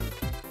is...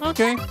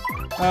 Okay.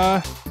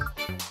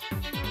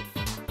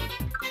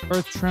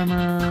 Earth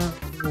Tremor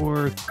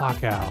or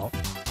Clock Out.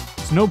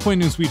 There's no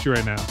point in doing Sweet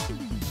right now.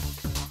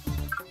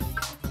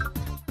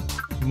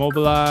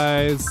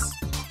 Mobilize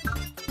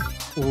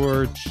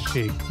or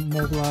Shake.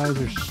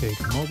 Mobilize or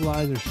Shake.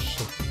 Mobilize or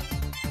Shake.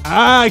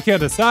 I can't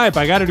decide,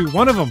 but I gotta do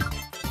one of them.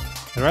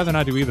 I'd rather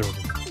not do either of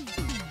them.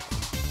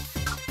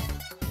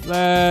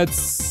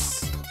 Let's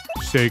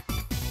Shake.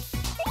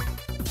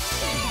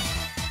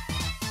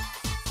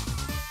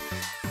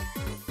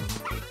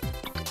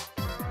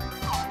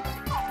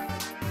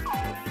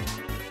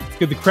 Let's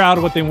give the crowd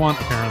what they want,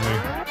 apparently.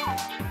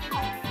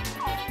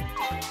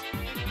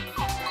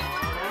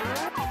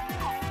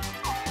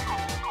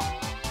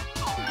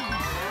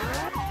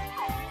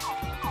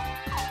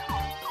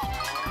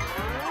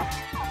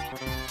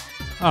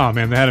 Oh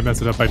man, they had to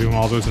mess it up by doing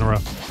all those in a row.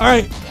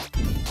 Alright.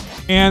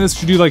 And this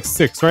should do like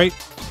 6, right?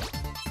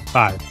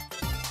 5.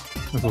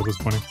 That's a little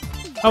disappointing.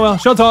 Oh well,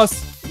 shell toss.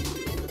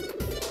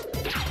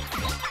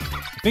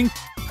 I think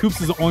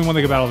Koops is the only one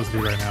that can battle this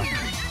dude right now.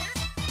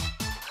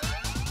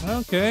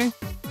 Okay.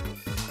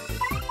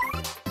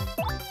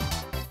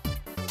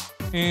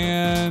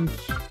 And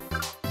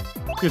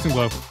piercing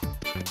blow.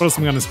 What else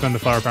am I gonna spend the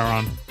firepower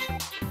on?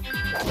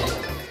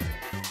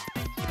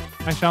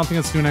 Actually, I don't think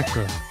it's doing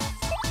extra.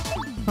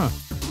 Huh.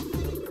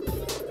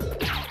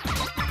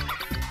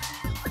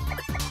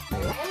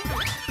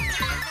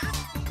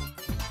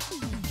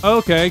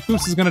 Okay,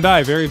 Koops is gonna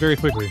die very, very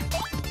quickly.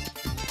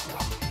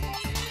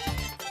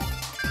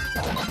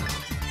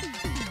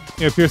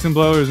 Yeah, piercing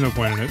blow, there's no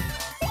point in it.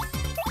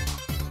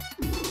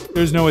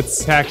 There's no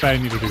attack that I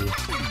need to do.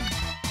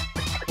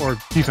 Or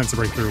defensive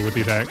breakthrough with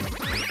the attack.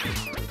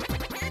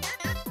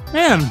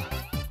 Man!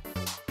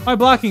 My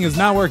blocking is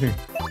not working.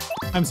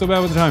 I'm so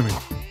bad with the timing.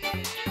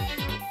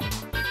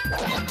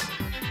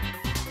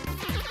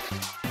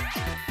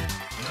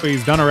 Wait,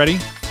 he's done already?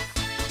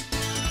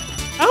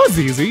 That was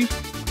easy.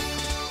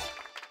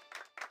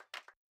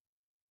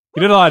 He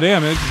did a lot of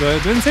damage, but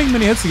it didn't take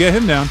many hits to get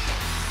him down.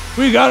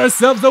 We got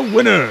ourselves a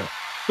winner!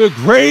 The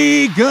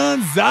Gray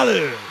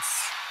Gonzalez!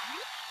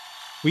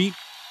 We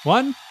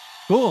won?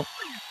 Cool.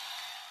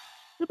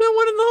 We've been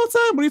winning the whole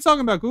time. What are you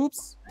talking about,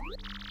 Koops?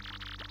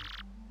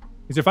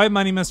 Is your fight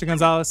money, Mr.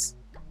 Gonzalez?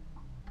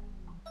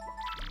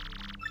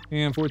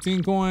 And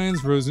 14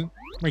 coins.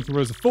 Ranking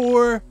Rose of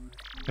 4.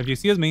 If you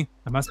excuse me,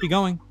 I must be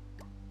going.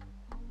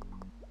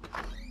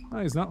 Oh,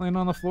 he's not laying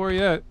on the floor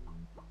yet.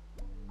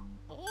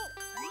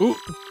 Ooh,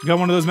 got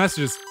one of those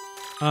messages.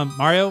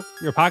 Mario,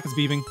 your pocket's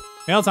beeping.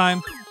 Mail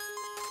time.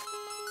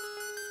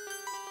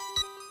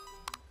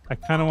 I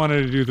kind of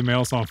wanted to do the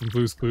mail song from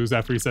Blue's Clues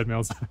after he said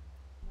mail time.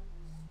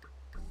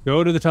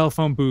 Go to the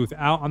telephone booth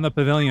out on the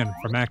pavilion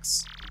from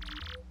X.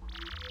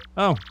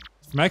 Oh,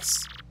 from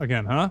X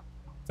again, huh?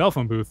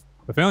 Telephone booth.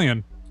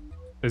 Pavilion.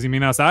 Does he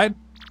mean outside?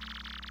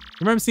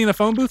 Remember seeing a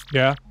phone booth?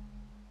 Yeah.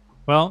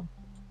 Well,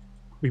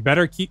 we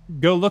better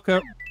go look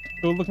around.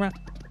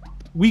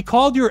 We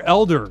called your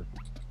elder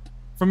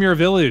from your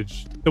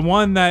village. The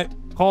one that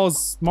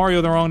calls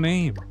Mario the wrong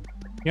name.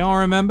 You don't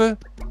remember?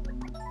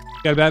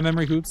 Got a bad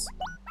memory, Koops?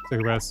 Take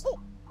a rest.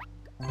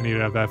 I need to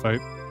have that fight.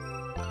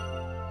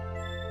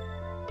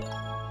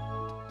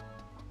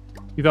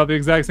 You thought the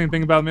exact same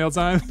thing about mail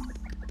time?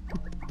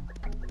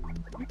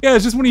 Yeah,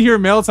 it's just when you hear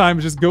mail time,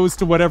 it just goes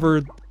to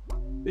whatever.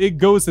 It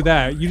goes to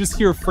that. You just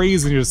hear a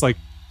phrase and you're just like,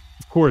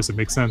 of course, it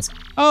makes sense.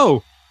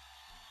 Oh,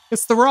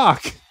 it's The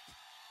Rock.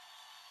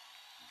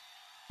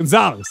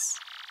 Gonzalez.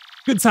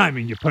 Good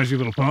timing, you pudgy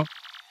little punk.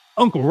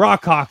 Uncle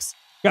Rockhawk's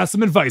got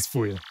some advice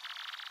for you.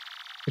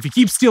 If you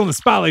keep stealing the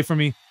spotlight from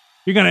me,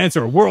 you're gonna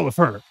enter a world of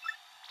hurt.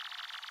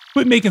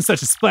 Quit making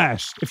such a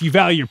splash if you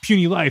value your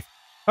puny life.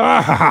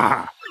 Ah ha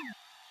ha!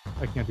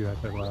 I can't do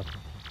that loud.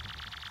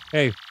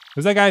 Hey,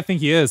 who's that guy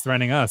think he is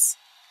threatening us?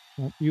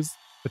 Well, he's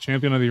the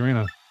champion of the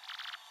arena.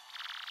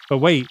 But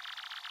wait,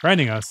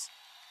 threatening us?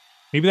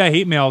 Maybe that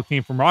hate mail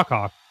came from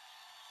Rockhawk.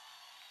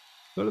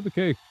 So did the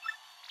cake.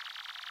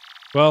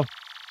 Well,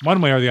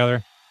 one way or the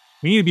other,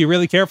 we need to be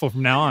really careful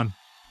from now on.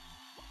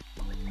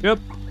 Yep,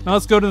 now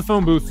let's go to the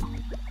phone booth.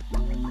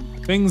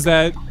 Things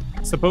that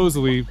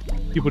supposedly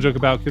people joke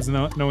about kids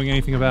not knowing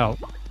anything about.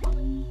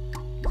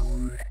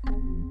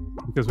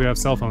 Because we have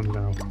cell phones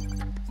now. So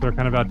they're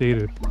kind of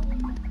outdated.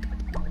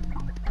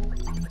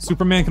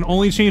 Superman can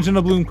only change in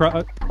a bloom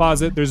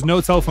closet. There's no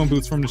telephone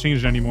booths for him to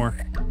change it anymore.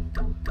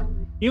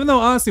 Even though,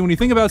 honestly, when you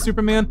think about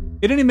Superman,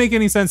 it didn't make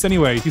any sense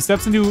anyway. He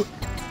steps into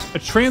a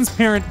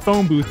transparent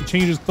phone booth to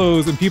change his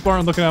clothes, and people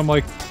aren't looking at him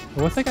like,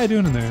 well, what's that guy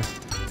doing in there?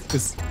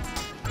 Is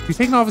he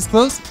taking off his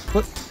clothes?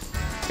 What?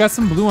 Got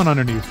some blue on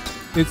underneath.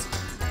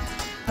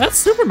 That's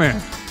Superman.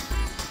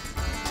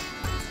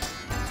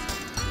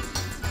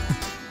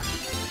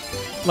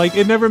 Like,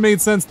 it never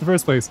made sense in the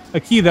first place. A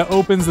key that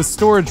opens the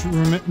storage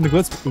room in the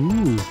glitz.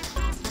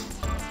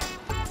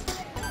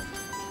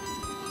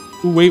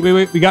 Ooh. Ooh,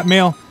 wait. We got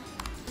mail.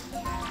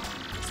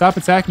 Stop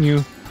attacking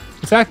you.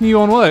 Attacking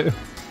you on what?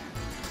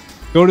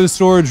 Go to the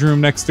storage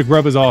room next to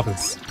Grubba's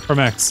office. From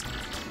X.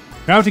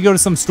 Now I have to go to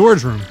some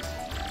storage room.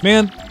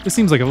 Man, this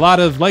seems like a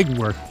lot of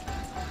legwork.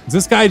 Is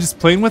this guy just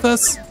playing with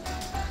us?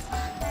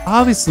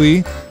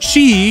 Obviously,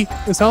 she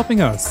is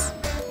helping us.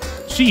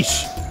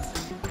 Sheesh.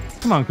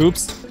 Come on,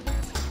 Coops.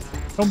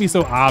 Don't be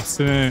so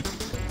obstinate.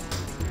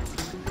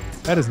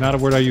 That is not a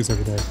word I use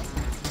every day.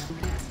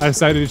 I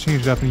decided to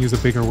change it up and use a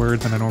bigger word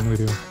than I normally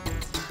do.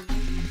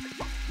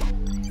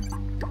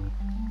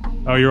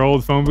 Oh, your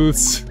old phone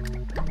booths?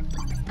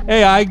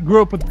 Hey, I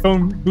grew up with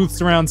phone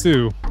booths around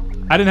too.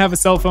 I didn't have a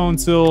cell phone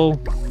till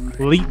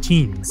late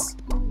teens.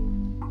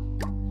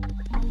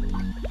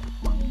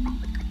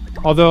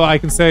 Although I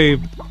can say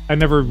I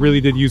never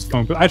really did use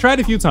phone booth. I tried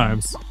a few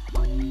times.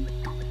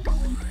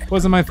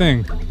 Wasn't my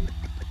thing.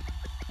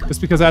 Just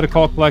because I had to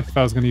call collect if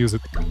I was going to use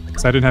it.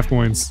 Because I didn't have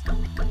coins.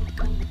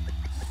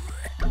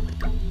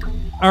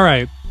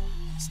 Alright.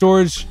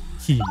 Storage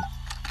key.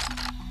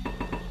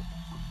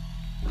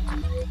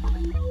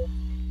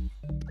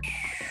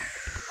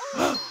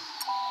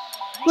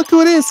 Look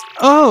who it is!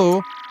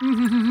 Oh!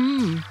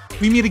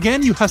 We meet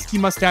again, you husky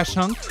mustache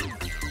hunk.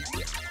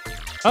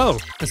 Oh,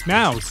 Miss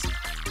Mouse.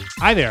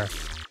 Hi there.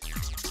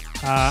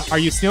 Are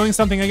you stealing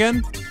something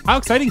again? How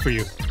exciting for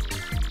you.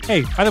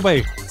 Hey, by the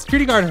way,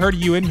 security guard heard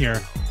you in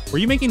here. Were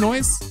you making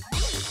noise?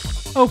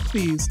 Oh,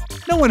 please.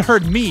 No one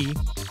heard me.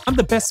 I'm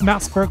the best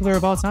mouse burglar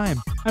of all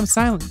time. I'm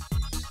silent.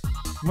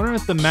 I'm wondering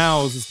if the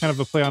mouse is kind of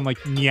a play on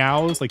like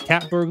meows, like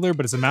cat burglar,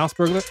 but it's a mouse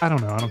burglar. I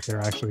don't know. I don't care,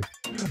 actually.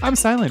 I'm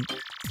silent.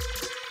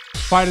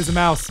 Quiet as a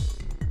mouse.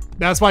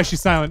 That's why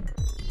she's silent.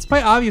 It's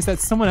quite obvious that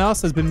someone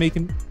else has been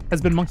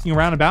monkeying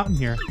around about in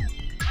here.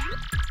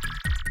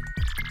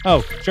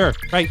 Oh, sure.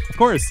 Right. Of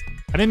course.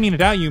 I didn't mean to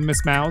doubt you,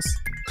 Miss Mouse.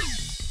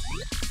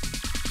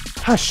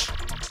 Hush.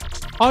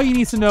 All you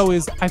need to know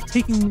is I've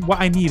taken what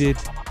I needed,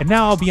 and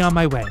now I'll be on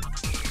my way.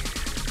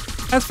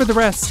 As for the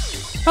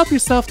rest, help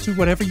yourself to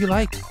whatever you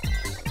like.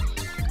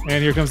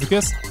 And here comes the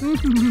kiss.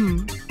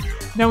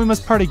 Now we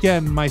must part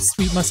again, my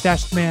sweet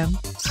mustached man.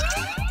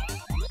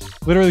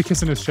 Literally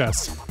kissing his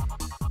chest.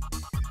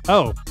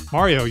 Oh,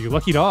 Mario, you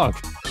lucky dog.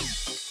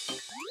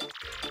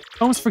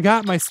 Almost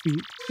forgot, my sweet.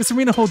 This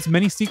arena holds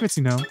many secrets,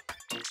 you know.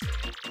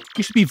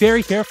 You should be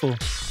very careful,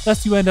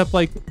 lest you end up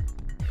like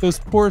those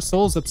poor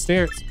souls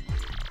upstairs.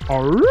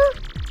 Arr?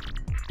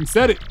 You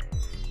said it.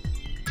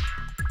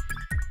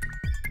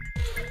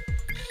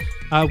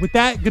 With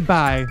that,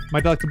 goodbye,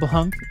 my delectable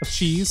hunk of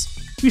cheese.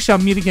 We shall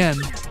meet again.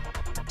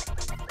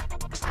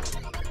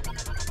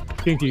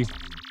 Kinky.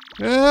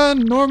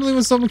 Normally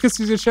when someone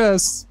kisses your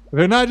chest,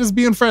 they're not just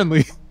being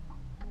friendly.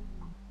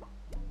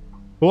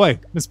 Boy,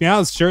 Miss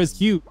Meows sure is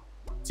cute.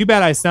 Too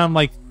bad I sound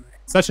like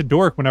such a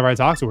dork whenever I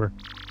talk to her.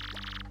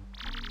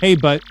 Hey,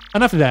 but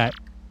enough of that.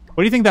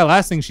 What do you think that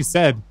last thing she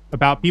said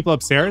about people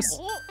upstairs?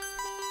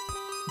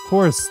 Of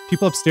course,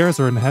 people upstairs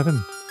are in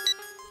heaven.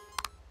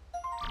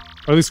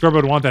 Or at least Grubba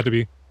would want that to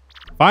be.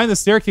 Find the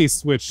staircase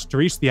switch to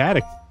reach the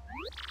attic.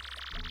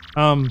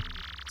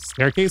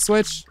 Staircase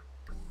switch?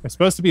 There's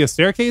supposed to be a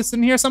staircase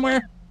in here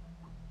somewhere?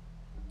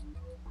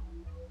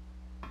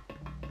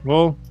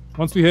 Well,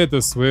 once we hit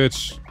the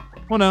switch...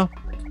 Oh no.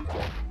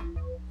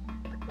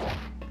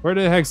 Where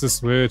the heck's the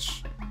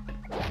switch?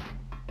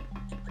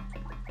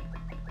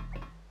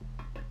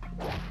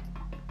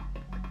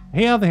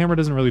 Hey, how the hammer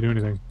doesn't really do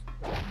anything.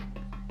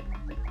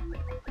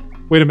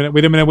 Wait a minute,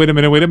 wait a minute, wait a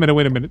minute, wait a minute,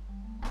 wait a minute.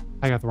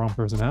 I got the wrong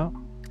person out.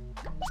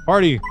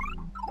 Party.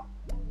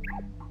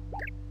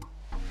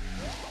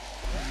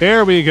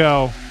 There we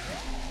go.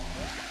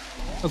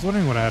 I was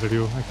wondering what I had to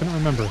do. I couldn't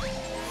remember.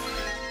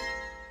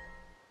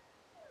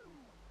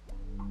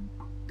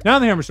 Now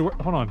the hammer should work.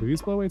 Hold on, do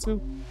these blow away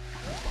too?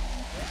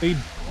 They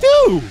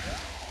do!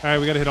 Alright,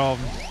 we gotta hit all of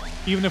them.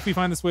 Even if we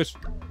find the switch,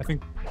 I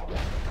think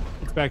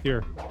it's back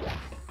here.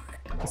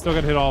 I still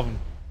gotta hit all of them.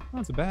 Oh,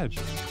 that's a badge.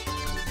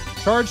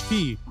 Charge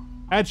P.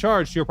 Add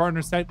charge to your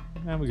partner's set.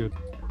 And we're good.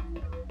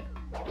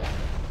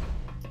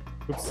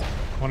 Oops.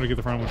 I wanted to get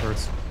the front one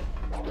first.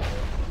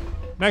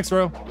 Next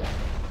row.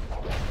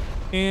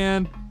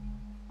 And...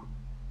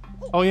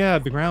 oh yeah,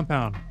 the ground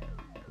pound.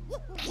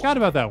 Forgot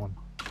about that one.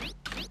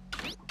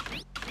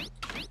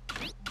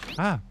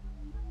 Ah.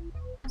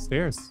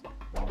 Stairs.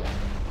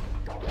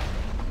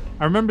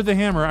 I remembered the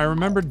hammer. I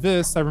remembered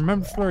this. I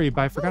remembered flurry,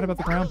 but I forgot about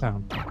the ground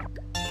pound.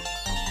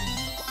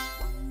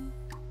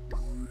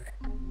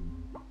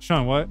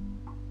 Sean, what?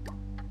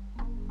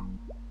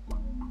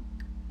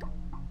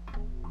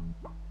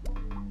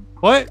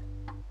 What?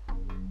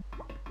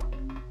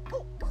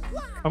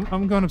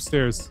 I'm going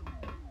upstairs.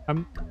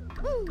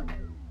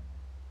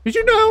 Did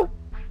you know?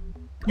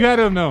 You had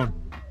to have known.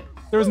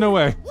 There was no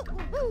way.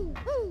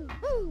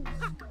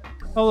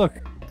 Oh, look.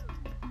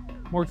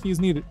 More keys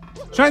needed.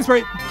 Shine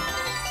Sprite!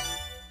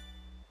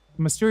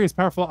 A mysterious,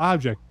 powerful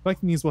object.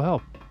 Collecting these will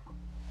help.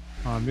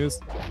 This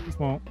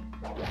won't.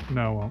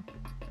 No, it won't.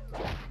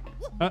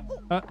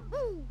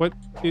 What?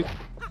 It...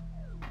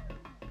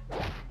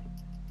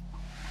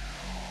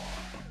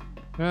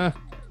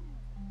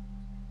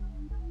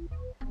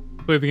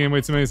 Played the game way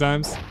too many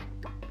times.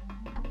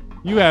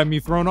 You had me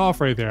thrown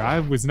off right there. I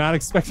was not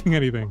expecting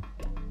anything.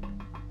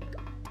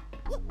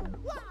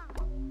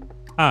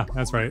 Ah,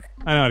 that's right.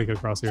 I know how to get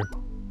across here.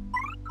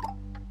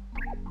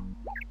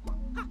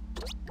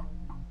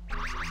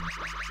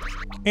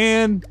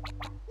 And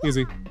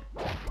easy.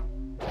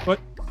 What?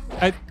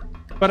 Can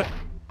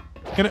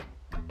it?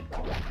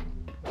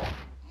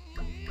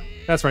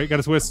 That's right. Got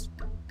to twist.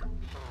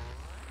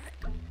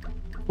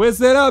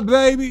 Twist it up,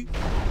 baby.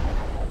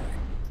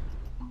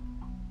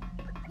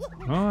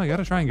 Oh, I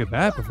gotta try and get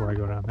that before I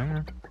go down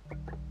there.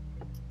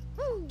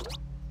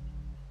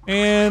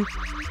 And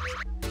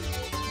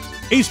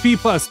HP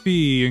plus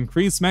B.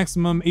 Increase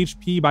maximum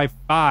HP by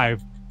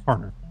 5.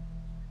 Partner.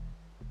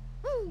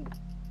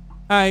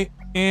 Alright,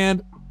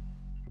 and...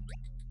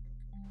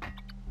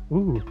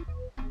 ooh.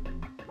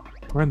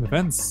 We're in the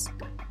vents.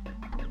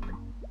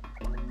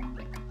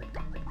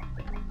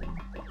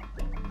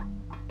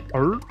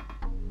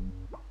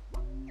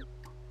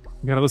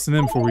 We gotta listen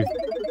in before we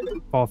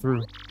fall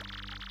through.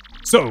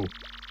 So, you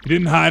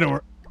didn't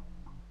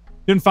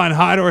find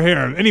hide or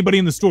hair of anybody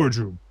in the storage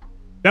room.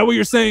 That what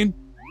you're saying?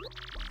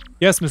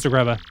 Yes, Mr.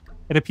 Greva.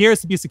 It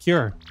appears to be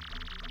secure.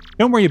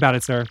 Don't worry about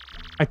it, sir.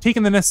 I've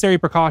taken the necessary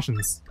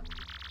precautions.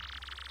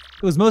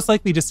 It was most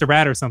likely just a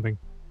rat or something.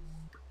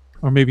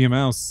 Or maybe a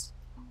mouse.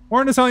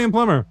 Or an Italian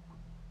plumber.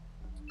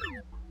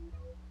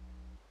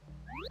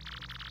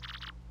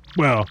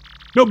 Well,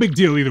 no big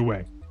deal either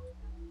way.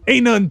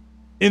 Ain't none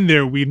in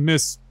there we'd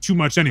miss too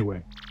much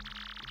anyway.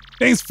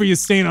 Thanks for you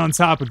staying on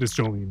top of this,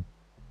 Jolene.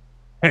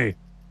 Hey,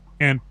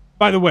 and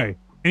by the way,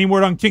 any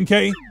word on King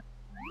K?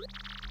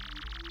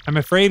 I'm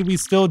afraid we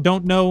still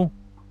don't know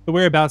the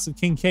whereabouts of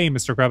King K,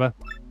 Mr. Greva.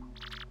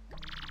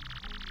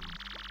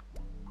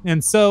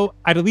 And so,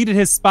 I deleted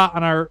his spot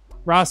on our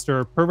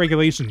roster per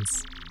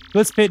regulations.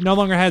 Blitzpit no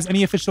longer has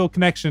any official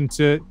connection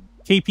to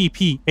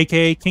KPP,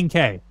 aka King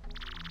K.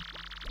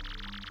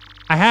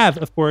 I have,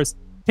 of course,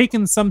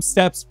 taken some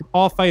steps with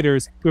all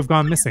fighters who have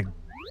gone missing.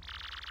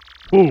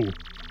 Ooh,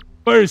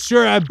 but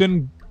sure I've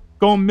been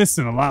going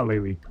missing a lot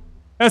lately.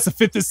 That's the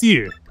 5th this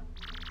year.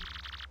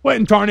 What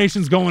in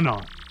tarnation's going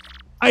on?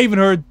 I even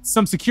heard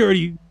some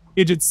security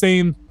idiots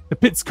saying the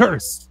pit's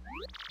cursed.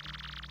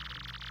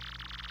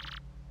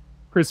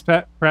 Chris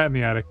Pratt in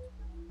the attic.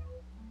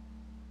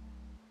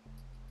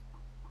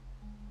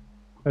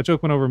 That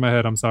joke went over my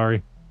head, I'm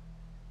sorry.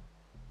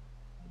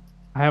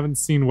 I haven't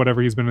seen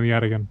whatever he's been in the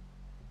attic in.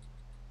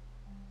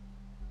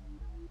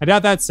 I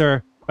doubt that,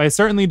 sir, but I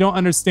certainly don't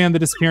understand the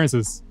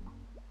disappearances.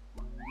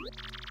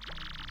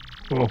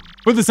 Well,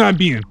 for the time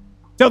being,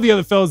 tell the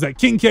other fellas that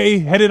King K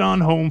headed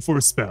on home for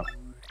a spell.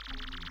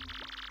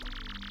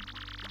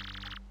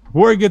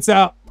 Before he gets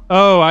out...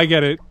 oh, I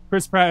get it.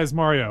 Chris Pratt is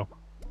Mario.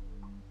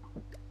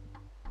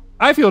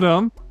 I feel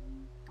dumb.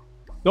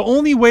 The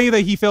only way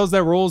that he fails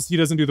that role is he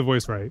doesn't do the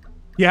voice right.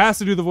 He has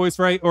to do the voice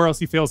right or else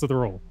he fails at the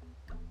role.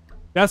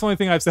 That's the only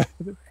thing I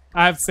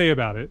have to say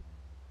about it.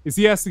 Is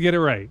he has to get it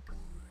right.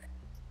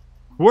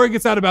 Before he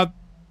gets out about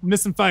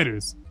missing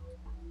fighters,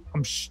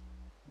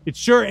 it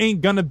sure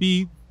ain't gonna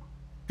be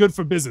good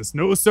for business.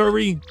 No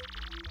sirree.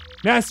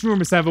 Mass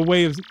rumors have a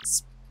way of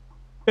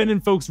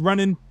spending folks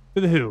running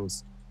to the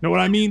hills. Know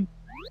what I mean?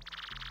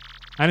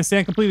 I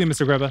understand completely,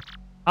 Mr. Greva.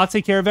 I'll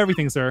take care of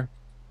everything, sir.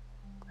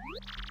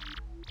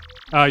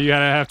 Oh, you had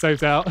to have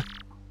typed out.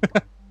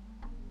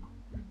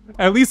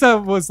 At least I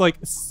was like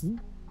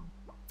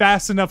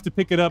fast enough to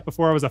pick it up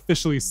before I was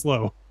officially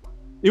slow.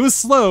 It was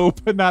slow,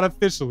 but not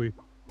officially.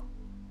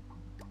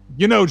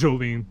 You know,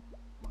 Jolene,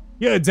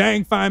 you're a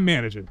dang fine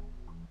manager,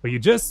 but you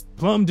just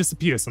plumb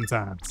disappear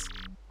sometimes.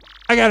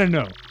 I gotta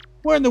know,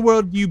 where in the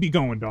world do you be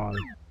going,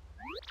 darling?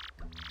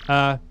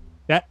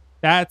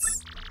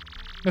 That's...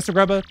 Mr.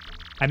 Grubba,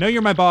 I know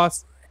you're my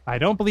boss. I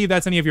don't believe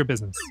that's any of your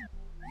business.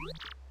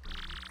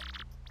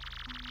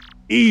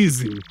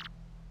 Easy.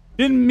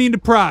 Didn't mean to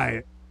pry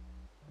it.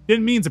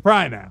 Didn't mean to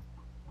pry now.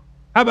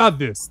 How about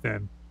this,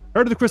 then?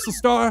 Heard of the Crystal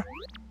Star?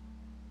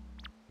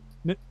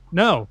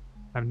 No.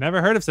 I've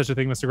never heard of such a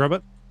thing, Mr.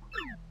 Grubba.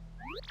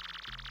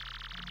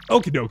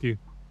 Okie dokie.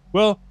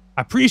 Well,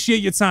 I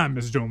appreciate your time,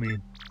 Miss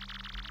Jolene.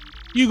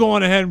 You go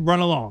on ahead and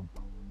run along.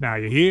 Now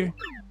you hear?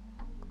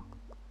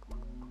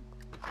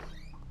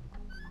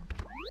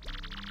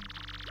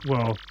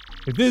 Well,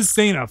 if this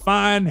ain't a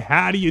fine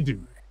how do you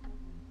do?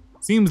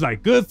 Seems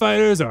like good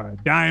fighters are a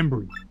dying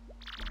breed.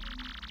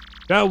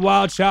 That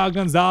wild child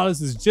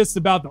Gonzalez is just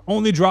about the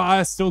only draw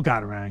I still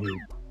got around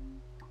here.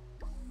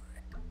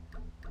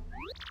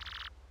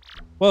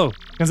 Whoa,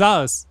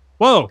 Gonzalez.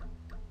 Whoa,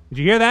 did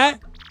you hear that?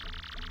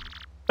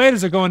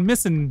 Fighters are going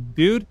missing,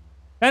 dude.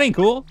 That ain't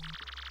cool.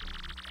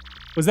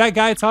 Was that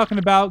guy talking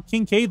about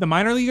Kincaid, the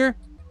minor leaguer?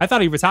 I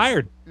thought he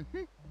retired.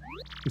 He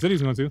said he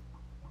was going to.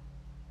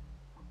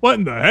 What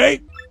in the heck?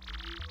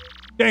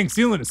 Dang,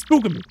 ceiling is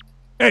spooking me.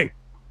 Hey,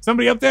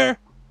 somebody up there?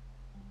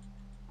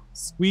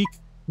 Squeak,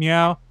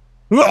 meow.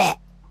 Go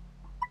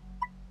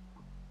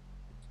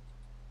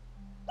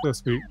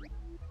Squeak.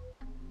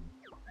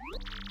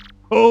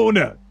 Oh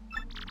no.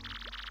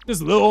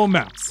 Just a little old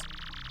mouse.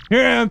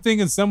 Here I am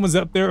thinking someone's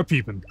up there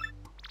a-peeping.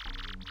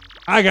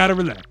 I gotta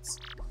relax.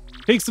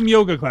 Take some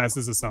yoga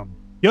classes or something.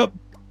 Yup.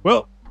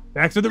 Well,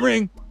 back to the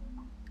ring.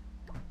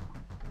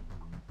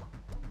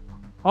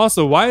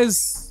 Also, why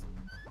is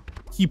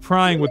he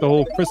prying with the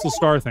whole Crystal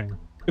Star thing?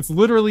 It's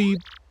literally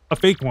a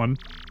fake one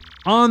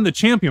on the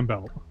champion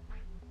belt.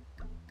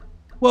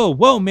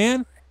 Whoa,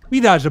 man. We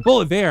dodged a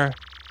bullet there.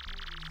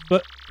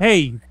 But,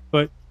 hey,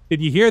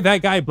 did you hear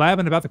that guy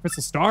blabbing about the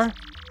Crystal Star?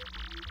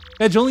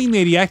 That Jolene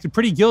lady acted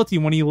pretty guilty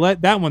when he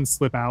let that one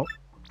slip out.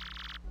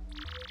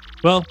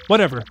 Well,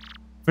 whatever.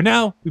 For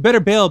now, we better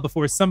bail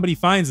before somebody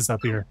finds us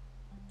up here.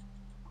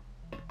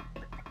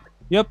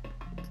 Yep.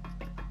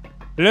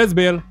 Let's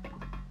bail.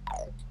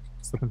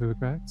 Slipping through the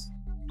cracks.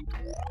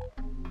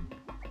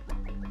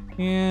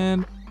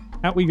 And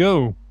out we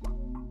go.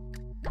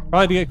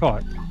 Probably to get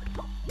caught.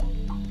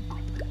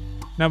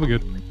 Now we're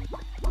good.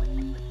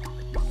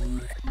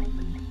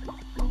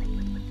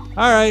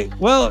 Alright,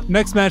 well,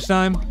 next match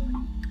time.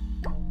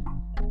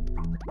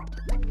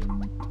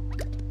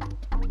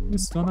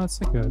 He's still not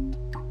sick yet.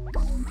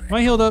 Am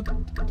I healed up?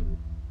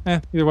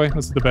 Either way,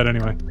 let's hit the bed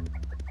anyway.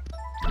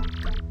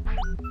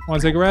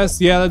 Wanna take a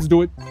rest? Yeah, let's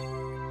do it.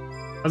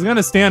 I was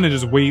gonna stand and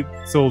just wait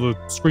till the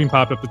screen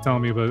popped up to tell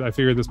me, but I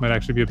figured this might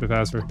actually be a bit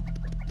faster.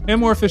 And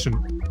more efficient.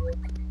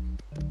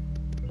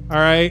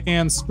 Alright,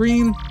 and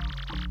screen.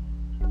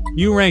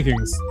 View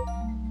rankings.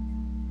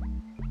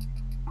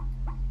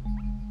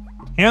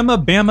 Hamma,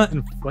 Bama,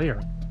 and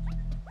Flair.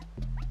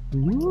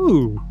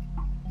 Ooh.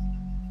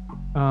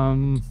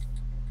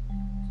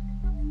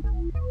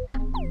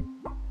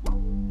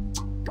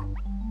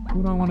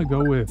 Who do I want to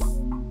go with?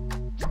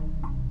 You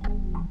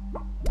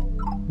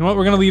know what?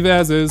 We're gonna leave it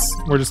as is.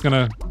 We're just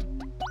gonna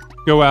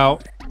go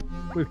out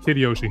with Kid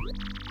Yoshi.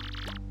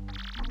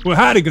 Well,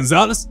 howdy,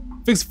 Gonzalez.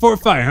 Fixed for a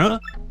fight, huh?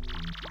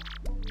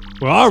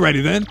 Well,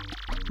 alrighty then.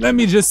 Let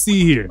me just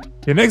see here.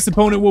 Your next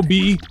opponent will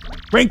be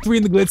rank 3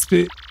 in the Glitz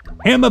Pit,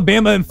 Hamma,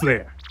 Bama, and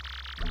Flair.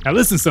 Now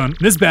listen, son, in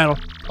this battle,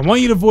 I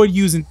want you to avoid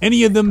using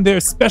any of them their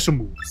special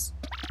moves.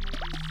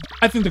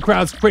 I think the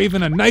crowd's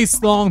craving a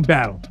nice long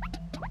battle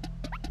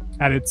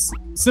at its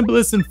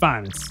simplest and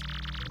finest.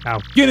 Now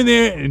get in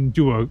there and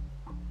do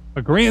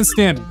a grand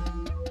standing.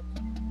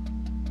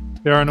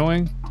 They're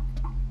annoying.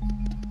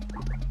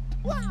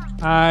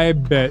 I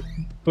bet.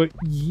 But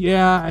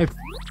yeah, I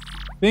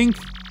think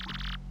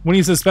when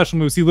he says special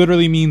moves, he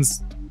literally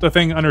means the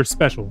thing under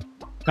special,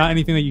 not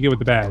anything that you get with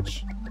the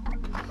badge.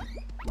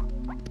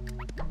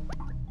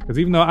 Because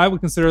even though I would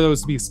consider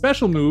those to be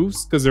special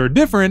moves, because they're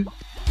different,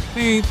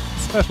 they ain't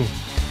special.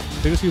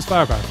 They just use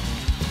firepower.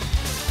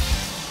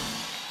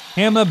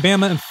 Hamma,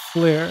 Bama, and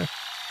Flair.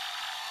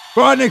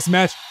 For our next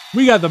match,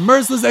 we got the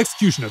merciless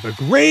execution of the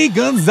Gray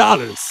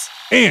Gonzalez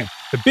and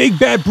the Big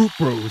Bad Brute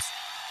Bros.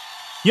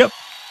 Yep,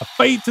 a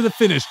fight to the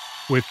finish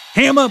with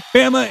Hamma,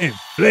 Bama, and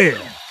Flair.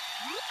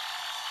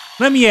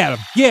 Let me at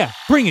him. Yeah,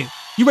 bring it.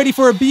 You ready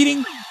for a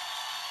beating?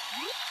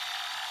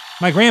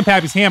 My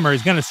grandpappy's hammer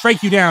is gonna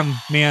strike you down,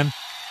 man.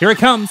 Here it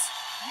comes.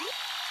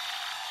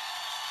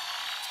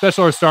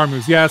 Special or star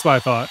moves. Yeah, that's what I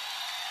thought.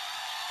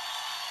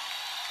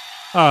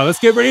 Let's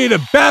get ready to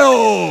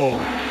battle!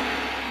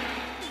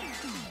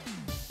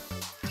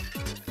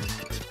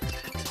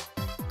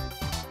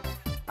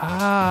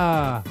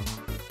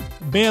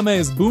 Bama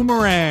is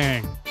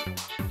Boomerang.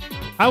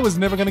 I was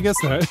never gonna guess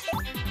that.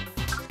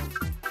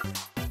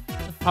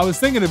 I was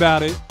thinking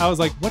about it. I was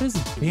like, what is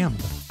Bama?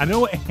 I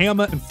know what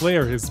hammer and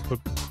flare is, but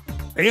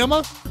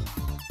hammer?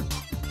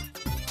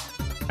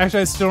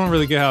 Actually, I still don't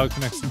really get how it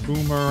connects to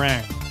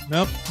boomerang.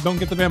 Nope, don't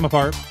get the hammer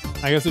part.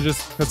 I guess it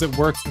just because it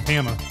works with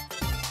hammer.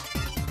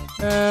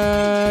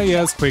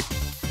 Yeah, it's quick.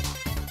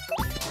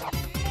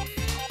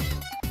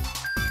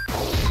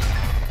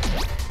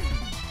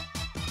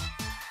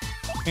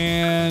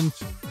 And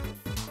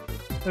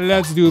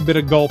let's do a bit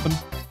of gulping.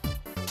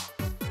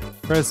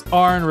 Press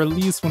R and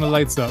release when it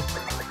lights up.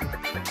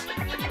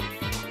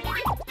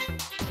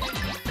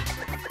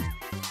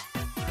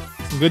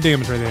 Some good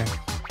damage right there.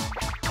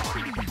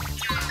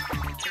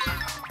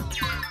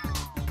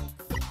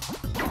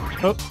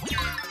 Oh.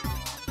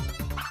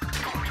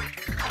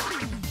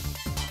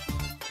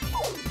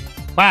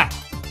 Wow.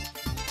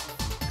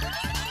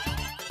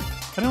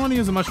 I didn't want to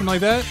use a mushroom like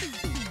that.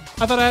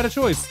 I thought I had a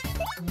choice.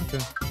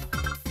 Okay.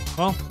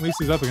 Well, at least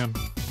he's up again.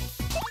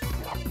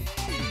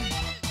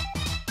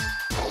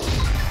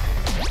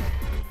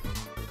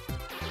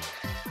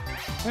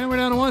 And we're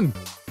down to 1.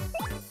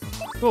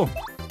 Cool.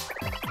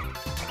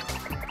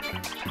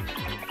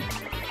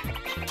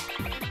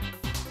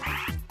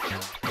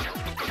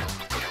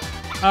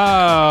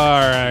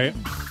 Alright.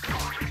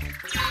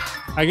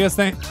 I guess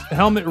the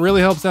helmet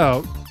really helps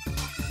out.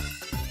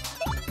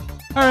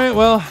 Alright,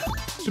 well,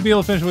 should be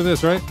able to finish with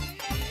this, right?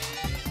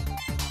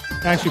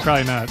 Actually,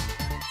 probably not.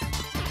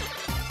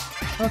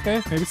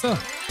 Okay, maybe so.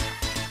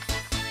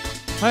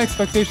 My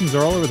expectations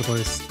are all over the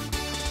place.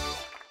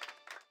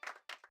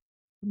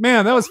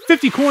 Man, that was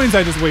 50 coins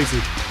I just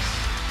wasted.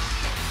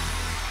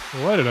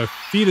 What a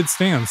defeated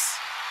stance.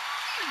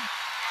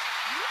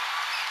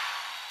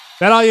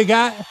 That all you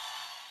got?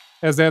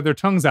 As they have their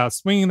tongues out,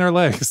 swinging their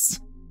legs.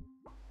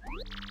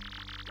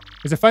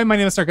 Is it fight? My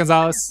name is Mr.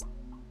 Gonzalez.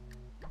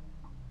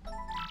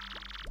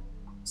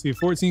 See,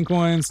 14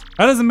 coins.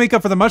 That doesn't make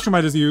up for the mushroom I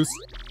just used.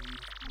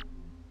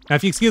 Now,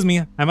 if you excuse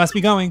me, I must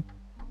be going.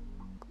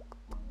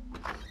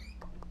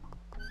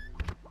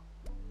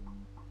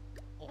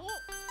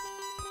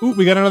 Ooh,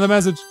 we got another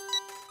message.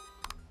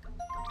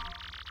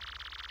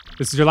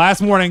 This is your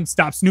last warning.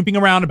 Stop snooping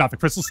around about the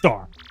crystal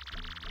star.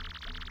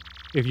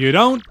 If you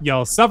don't,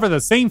 you'll suffer the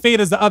same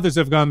fate as the others who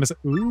have gone missing.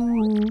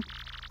 Ooh.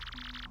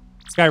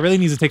 This guy really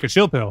needs to take a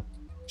chill pill.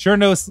 Sure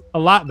knows a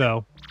lot,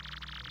 though.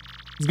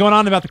 What's going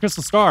on about the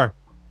crystal star?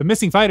 The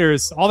missing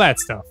fighters, all that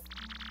stuff.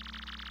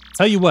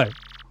 Tell you what.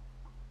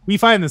 We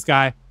find this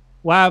guy,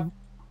 we'll have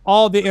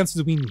all the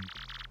answers we need.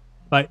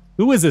 But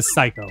who is this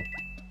psycho?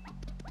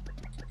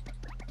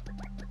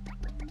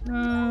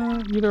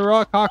 Either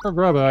Rock, Hawk, or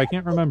Grubba. I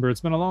can't remember.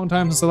 It's been a long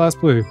time since the last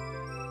play.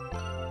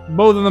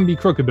 Both of them be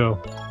crooked,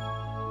 though.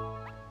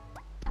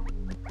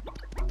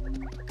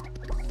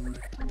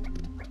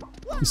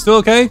 You still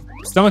okay?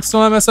 Stomach still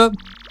not messed up?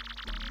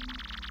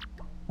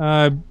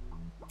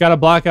 Got a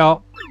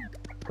blackout.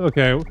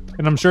 Okay,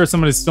 and I'm sure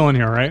somebody's still in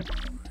here, right?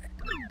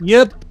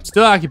 Yep,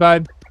 still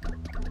occupied.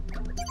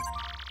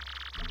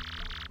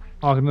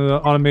 Talking to the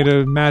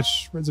automated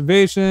match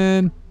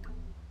reservation.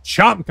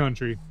 Chomp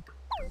country.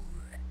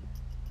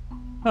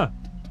 Huh.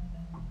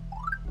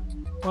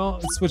 Well,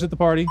 let's switch at the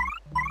party.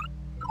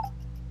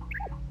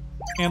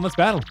 And let's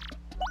battle.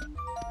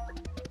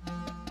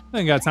 I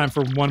ain't got time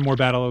for one more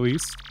battle at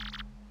least.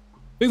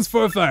 Things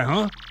for a fight,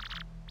 huh?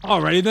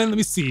 Alrighty then, let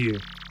me see you.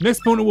 Next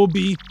opponent will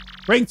be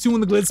rank 2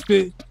 in the Glitz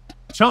Pit,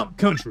 Chomp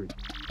Country.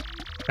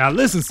 Now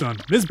listen, son,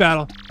 this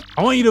battle,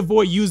 I want you to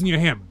avoid using your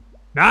hammer.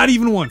 Not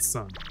even once,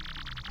 son.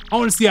 I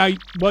want to see how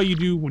well you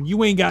do when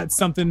you ain't got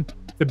something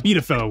to beat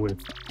a fellow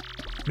with.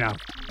 Now,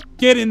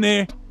 get in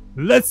there.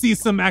 Let's see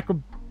some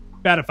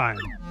acrobatifying.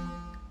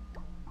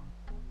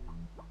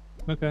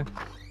 Okay.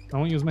 I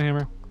won't use my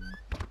hammer.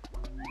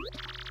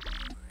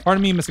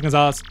 Pardon me, Mr.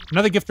 Gonzalez.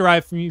 Another gift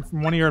arrived from you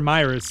from one of your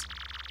admirers.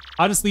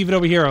 I'll just leave it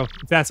over here,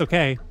 if that's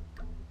okay.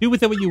 Do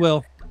with it what you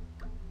will.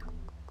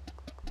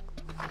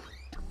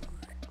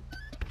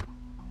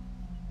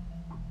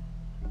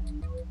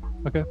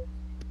 Okay.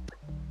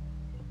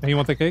 Now you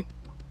want the cake?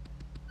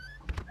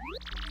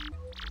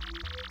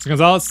 Mr.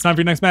 Gonzalez, it's time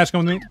for your next match.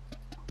 Come with me.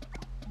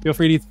 Feel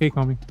free to eat the cake,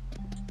 homie.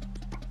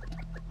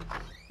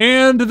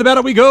 And to the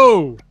battle we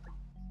go!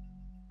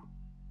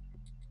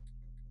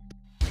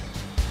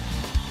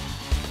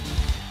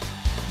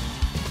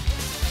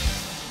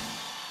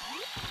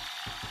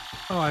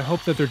 Oh, I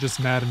hope that they're just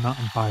mad and not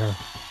on fire.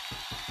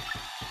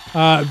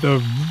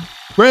 The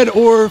red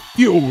or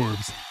fuel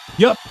orbs.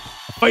 Yup,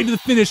 a fight to the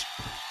finish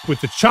with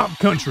the Chomp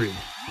Country.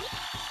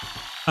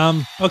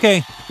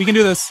 Okay, we can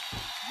do this.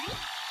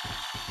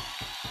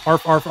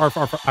 Arf, arf, arf,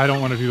 arf. I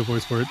don't want to do the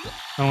voice for it.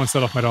 I don't want to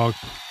set off my dog.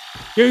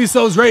 Get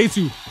yourselves ready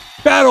to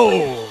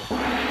battle!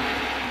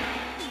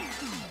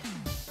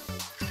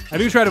 I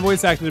do try to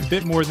voice act it a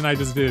bit more than I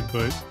just did,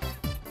 but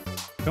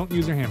don't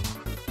use your hammer.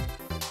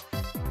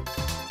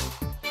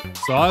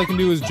 So all I can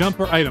do is jump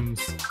or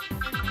items.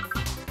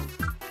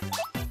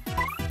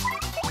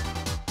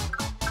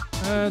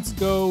 Let's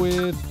go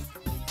with...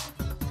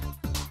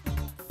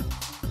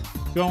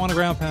 Do I want a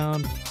ground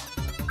pound?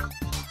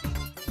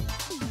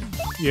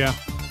 Yeah.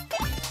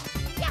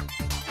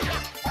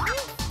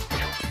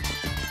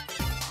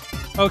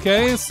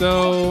 Okay,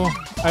 so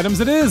items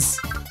it is.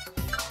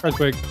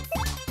 Earthquake.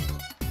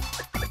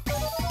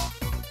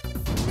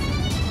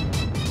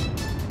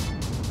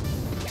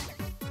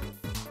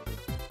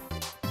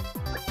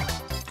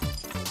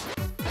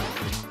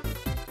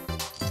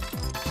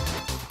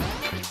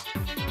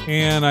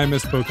 And I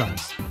missed both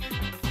times.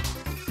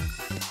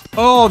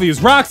 Oh,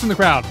 these rocks in the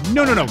crowd.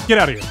 No, no, no. Get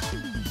out of here.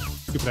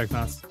 Stupid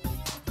X-Knots.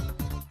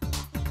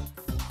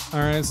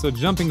 Alright, so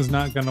jumping is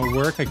not going to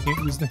work. I can't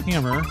use the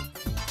hammer.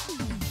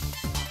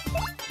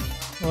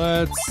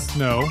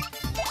 No.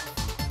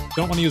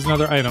 Don't want to use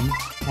another item.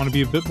 I want to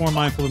be a bit more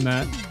mindful than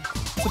that.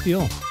 What's the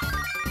deal?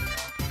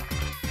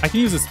 I can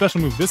use a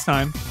special move this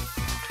time.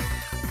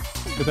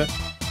 Get that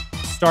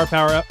star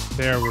power up.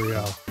 There we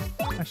go.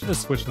 I should have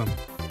switched them.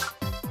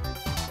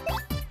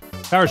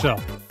 Power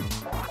Shell.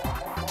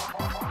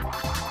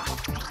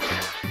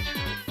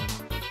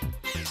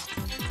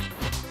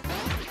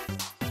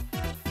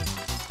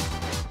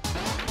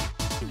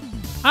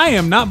 I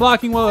am not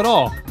blocking well at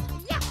all.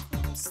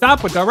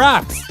 Stop with the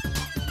rocks.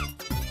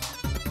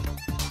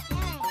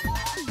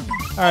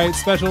 Alright,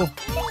 special.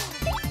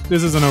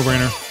 This is a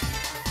no-brainer.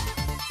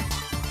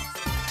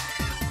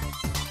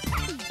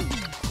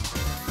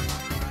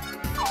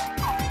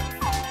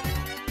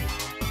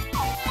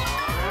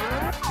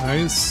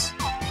 Nice.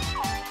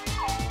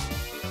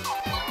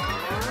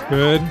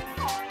 Good.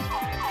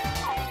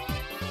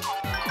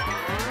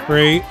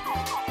 Great.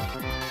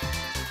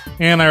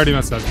 And I already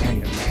messed up.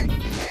 Dang it.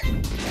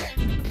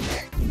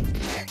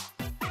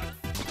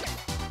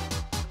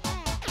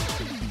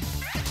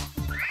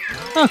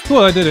 Oh, cool,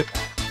 I did it.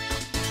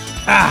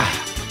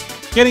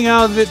 Ah! Getting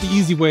out of it the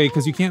easy way,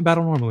 because you can't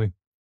battle normally.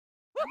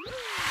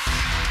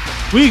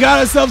 We got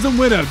ourselves a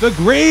winner, the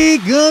Great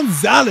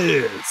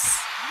Gonzalez!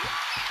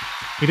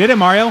 We did it,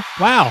 Mario.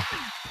 Wow.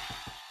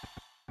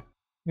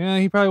 Yeah,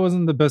 he probably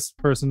wasn't the best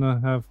person to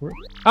have for it.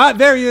 Ah,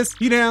 there he is.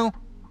 He down.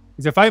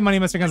 He's your fight money,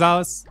 Mr.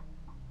 Gonzalez.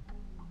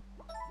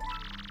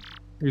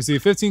 You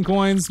receive 15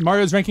 coins.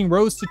 Mario's ranking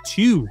rose to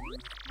 2.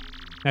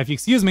 Now, if you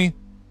excuse me,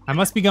 I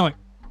must be going.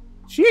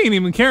 She ain't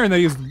even caring that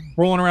he's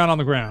rolling around on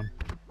the ground.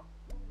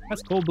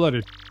 That's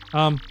cold-blooded.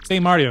 Say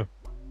Mario.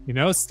 You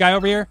know this guy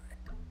over here?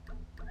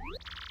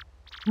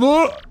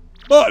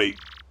 Buddy.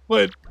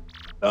 What?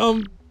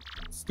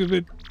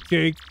 Stupid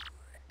cake.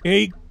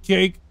 Cake.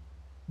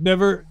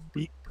 Never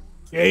eat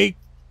cake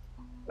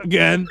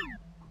again.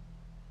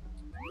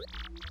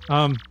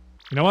 You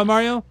know what,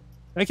 Mario?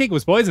 That cake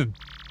was poison.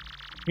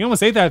 We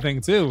almost ate that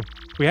thing, too.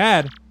 If we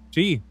had.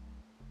 Gee.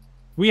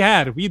 We'd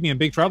be in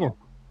big trouble.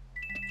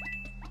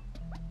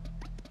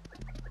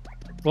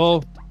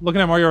 Well,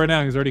 looking at Mario right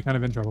now, he's already kind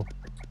of in trouble.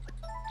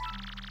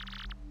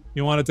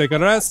 You want to take a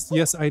rest?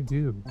 Yes, I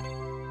do.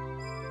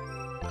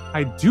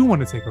 I do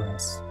want to take a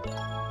rest.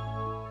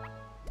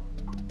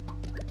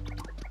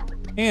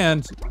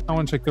 And I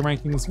want to check the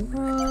rankings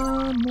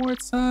one more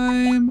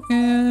time.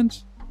 And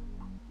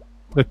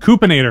the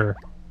Coopinator.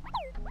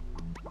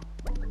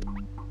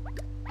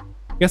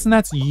 Guessing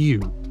that's you.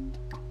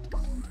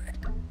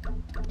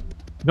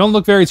 Don't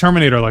look very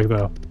Terminator-like,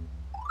 though.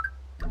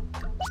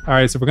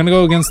 Alright, so if we're gonna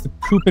go against the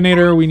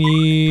Coopinator, we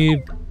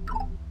need...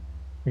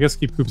 I guess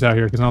keep Coops out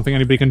here, because I don't think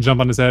anybody can jump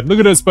on his head. Look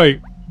at that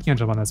spike! You can't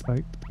jump on that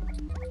spike.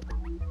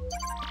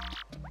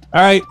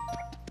 Alright,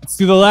 let's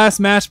do the last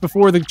match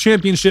before the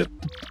championship.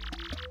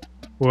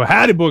 Well,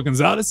 howdy, boy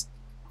Gonzalez.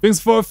 Things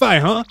for a fight,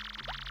 huh?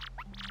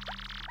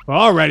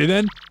 Well, alrighty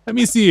then. Let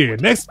me see here.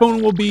 Next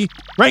opponent will be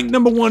ranked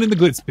number 1 in the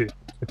Glitz Pit,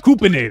 the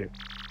Coopinator.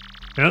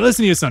 Now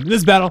listen here, son. In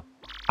this battle,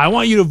 I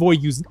want you to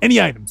avoid using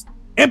any items.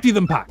 Empty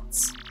them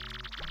pockets.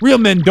 Real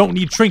men don't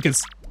need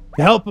trinkets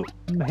to help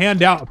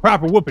hand out a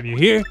proper whooping, you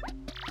hear?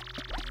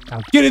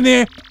 Now get in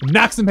there and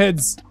knock some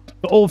heads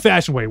the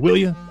old-fashioned way, will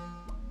you?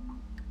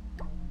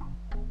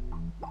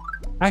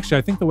 Actually,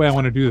 I think the way I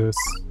want to do this,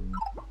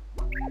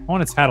 I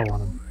want to tattle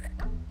on him.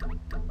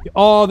 Get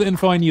all the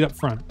info I need up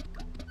front.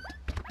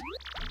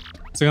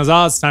 So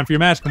Gonzalez, it's time for your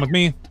match. Come with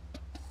me.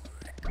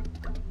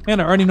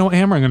 And I already know what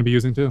hammer I'm going to be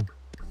using, too.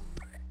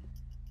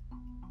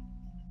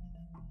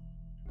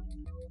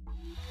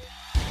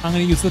 I'm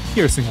going to use the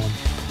piercing one.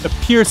 The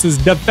pierces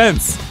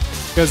defense.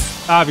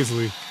 Because,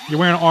 obviously, you're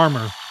wearing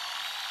armor.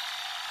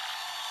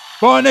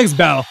 For our next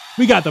battle,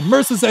 we got the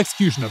merciless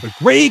execution of the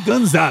Great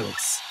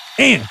Gonzalez.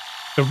 And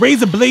the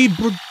Razor Blade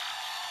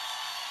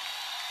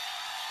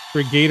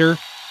Brigader.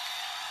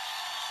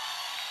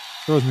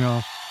 Throws me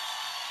off.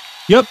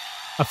 Yep,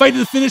 a fight to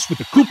the finish with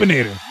the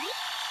Coopinator.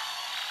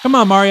 Come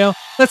on, Mario.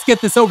 Let's get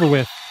this over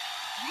with.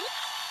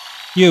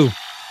 You.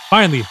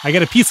 Finally, I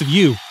get a piece of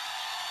you.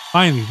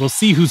 Finally, we'll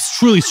see who's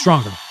truly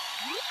stronger.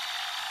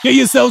 Get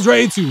yourselves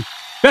ready to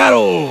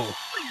battle!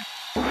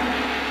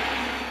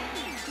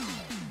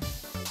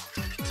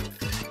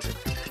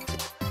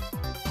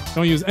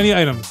 Don't use any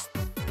items.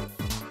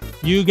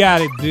 You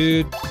got it,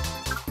 dude.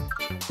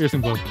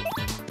 Piercing blow.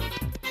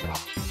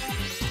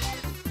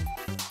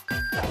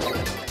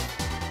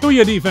 Do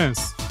your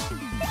defense.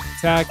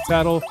 Attack,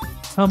 tattle.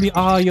 Tell me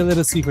all your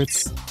little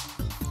secrets.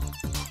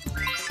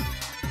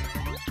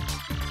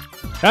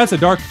 That's a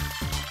dark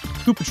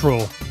Koopa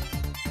Patrol.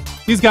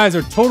 These guys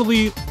are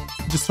totally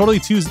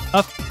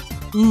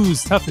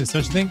ooze toughness,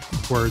 don't you think?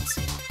 Words.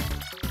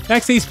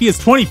 Max HP is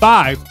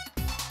 25.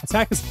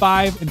 Attack is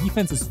 5 and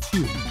defense is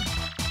 2.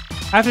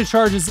 After it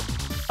charges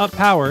up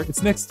power,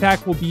 its next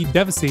attack will be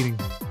devastating.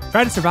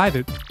 Try to survive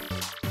it.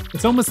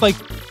 It's almost like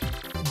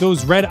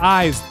those red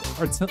eyes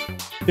are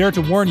there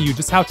to warn you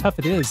just how tough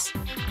it is.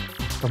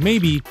 Or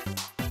maybe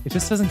it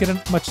just doesn't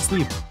get much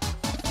sleep.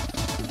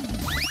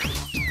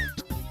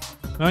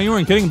 No, you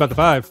weren't kidding about the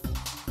 5.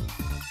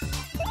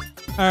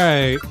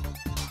 Alright.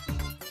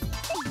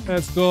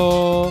 Let's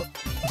go.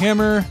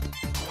 Hammer.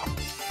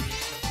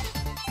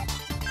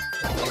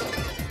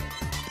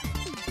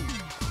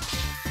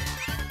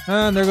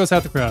 And there goes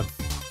half the crowd.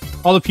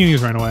 All the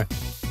punies ran away.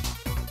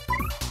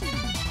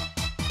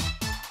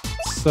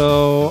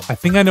 So, I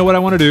think I know what I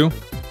want to do.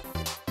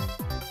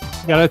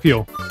 Gotta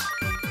appeal.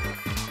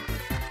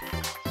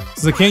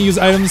 Since I can't use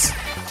items.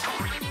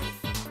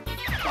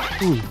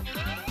 Ooh.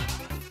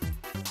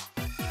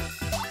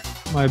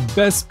 My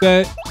best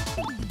bet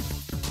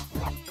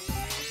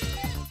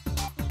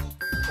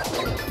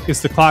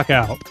is to clock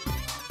out.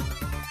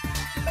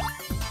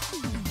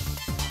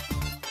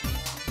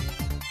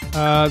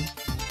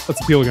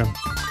 Let's appeal again.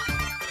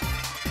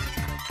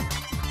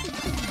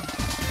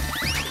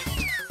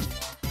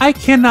 I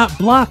cannot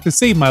block to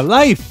save my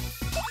life.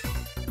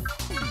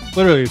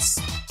 Literally, it's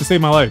to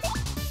save my life.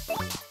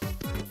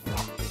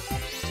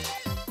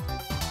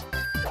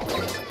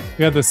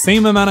 We have the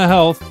same amount of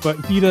health,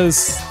 but he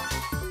does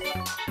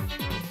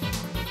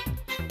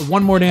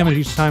 1 more damage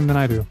each time than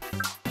I do.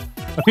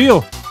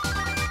 Appeal!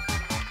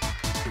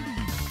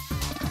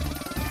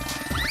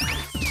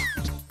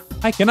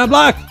 I cannot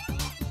block!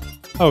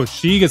 Oh,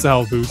 she gets a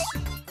health boost.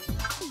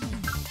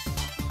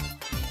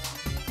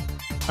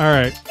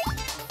 Alright.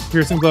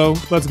 Piercing blow.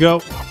 Let's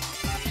go.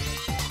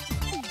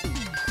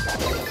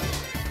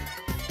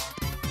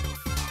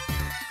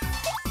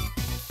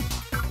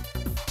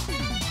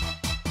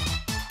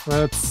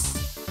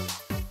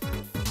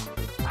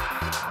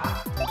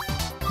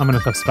 I'm in a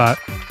tough spot.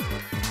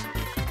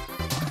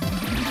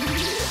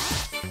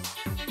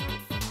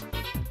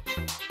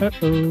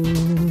 Uh-oh.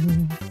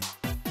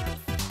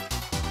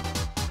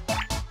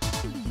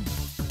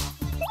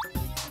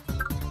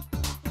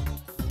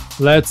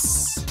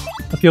 Let's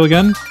appeal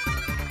again.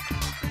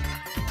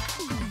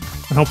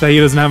 And hope that he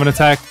doesn't have an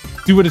attack.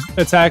 Do an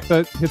attack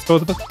that hits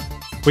both of us.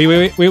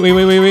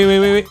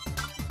 Wait.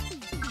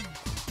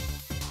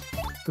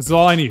 This is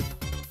all I need.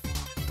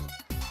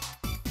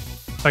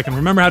 If I can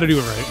remember how to do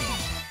it right.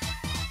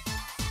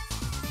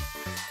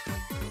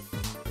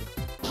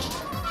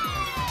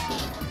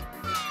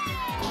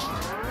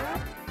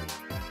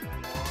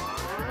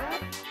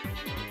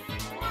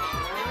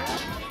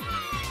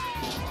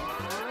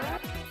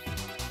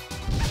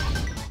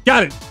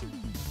 Got it!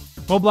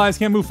 Mobilize,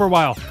 can't move for a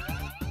while.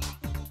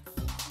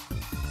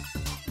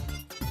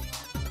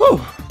 Whew!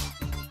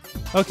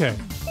 Okay.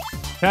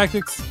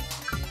 Tactics.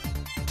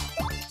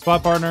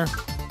 Spot partner.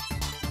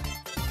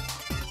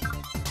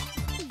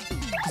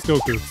 Just go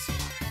Koops.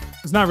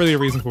 There's not really a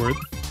reason for it.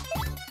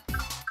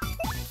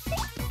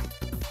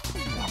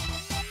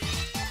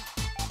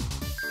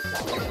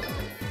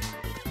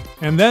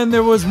 And then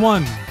there was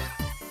 1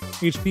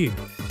 HP.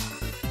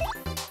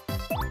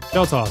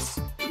 Shell toss.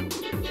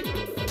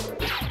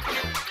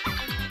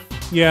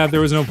 Yeah,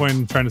 there was no point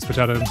in trying to switch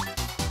out of him.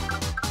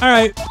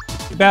 Alright.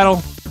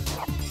 Battle.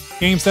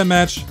 Game, set,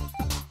 match.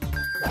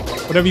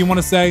 Whatever you want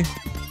to say.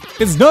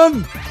 It's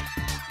done!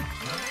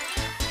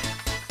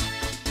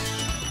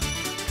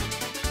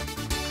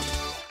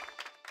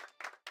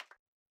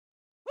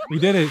 We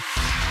did it.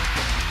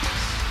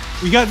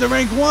 We got to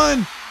rank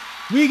 1!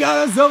 We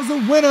got ourselves a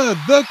winner!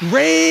 The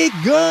Great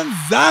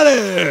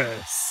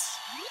Gonzalez!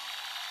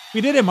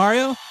 We did it,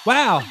 Mario!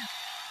 Wow!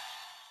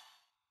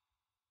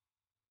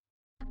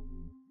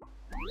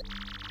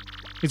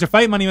 Here's your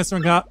fight money,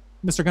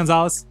 Mr.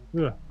 Gonzalez.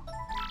 Ugh.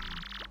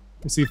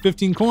 Receive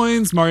 15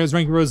 coins. Mario's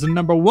rank rose to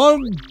number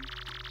 1.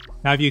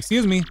 Now, if you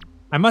excuse me,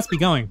 I must be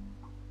going.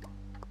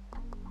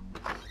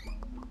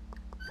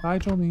 Bye,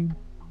 Jolene.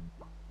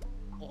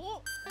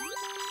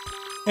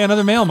 Hey,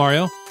 another mail,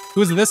 Mario.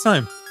 Who is it this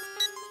time?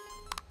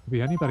 Could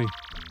be anybody.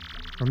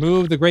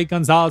 Remove the Great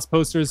Gonzalez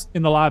posters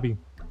in the lobby.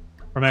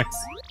 From X.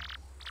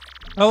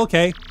 Oh,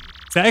 okay.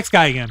 It's the X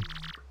guy again.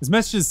 His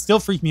messages still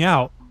freak me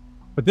out.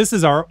 But this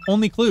is our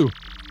only clue.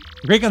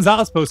 The Great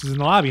Gonzalez posters in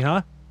the lobby,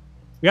 huh?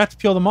 We have to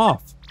peel them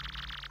off.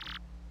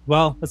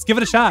 Well, let's give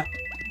it a shot.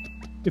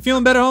 You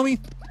feeling better, homie?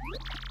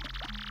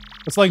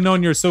 It's like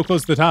knowing you're so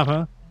close to the top,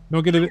 huh?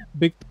 Don't get a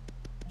big...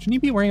 Shouldn't you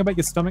be worrying about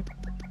your stomach?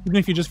 Even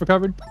if you just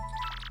recovered?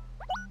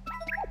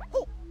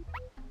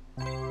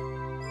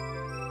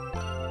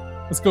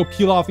 Let's go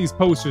peel off these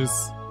posters.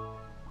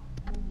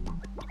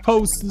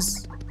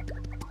 Posters.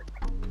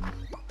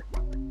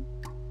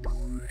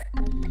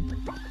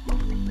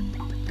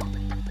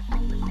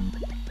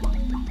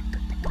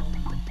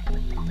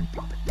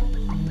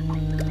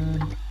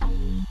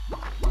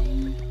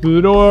 Through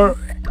the door.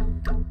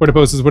 Where the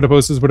posters? Where the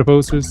posters? Where the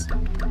posters?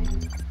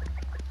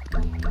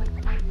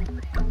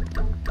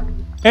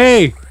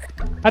 Hey!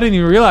 I didn't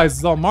even realize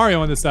it's all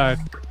Mario on this side.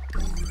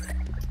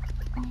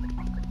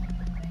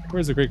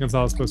 Where's the Great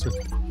Gonzalez poster?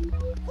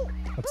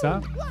 Up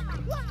top?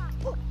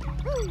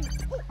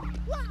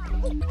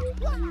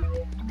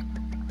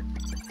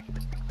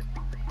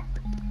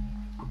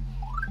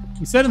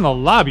 You said in the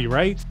lobby,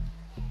 right?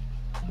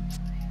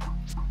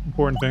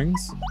 Important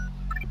things.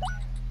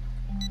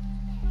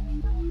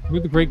 Look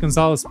at the Great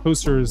Gonzalez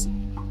posters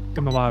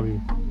in the lobby.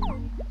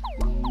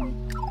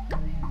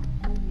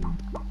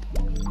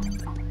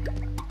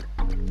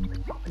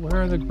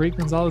 Where are the Great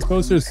Gonzalez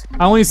posters?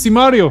 I only see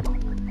Mario.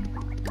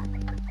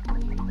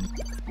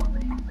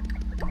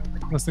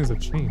 Unless things have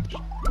changed.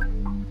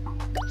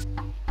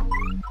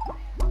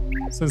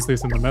 Since they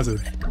sent the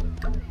message.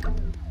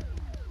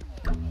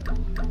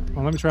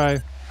 Well, let me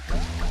try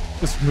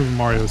just removing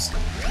Mario's.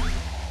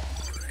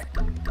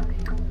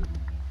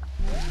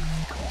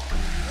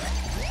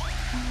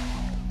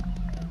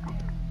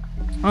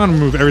 I'm gonna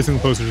remove every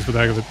single poster just for the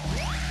heck of it.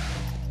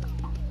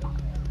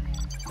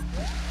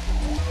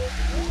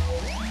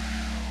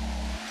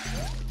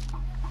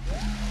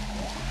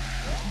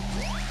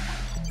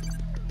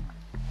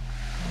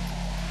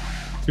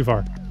 Too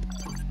far.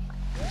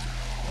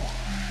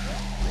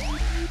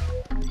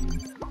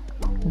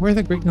 Where are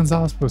the Great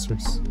Gonzalez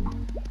posters?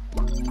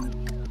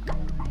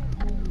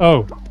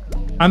 Oh,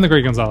 I'm the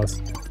Great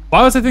Gonzalez.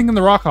 Why was I thinking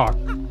the Rock Hawk?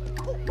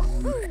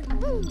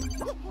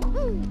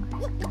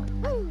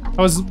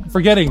 I was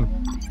forgetting.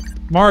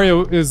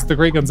 Mario is the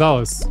Great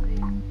Gonzalez.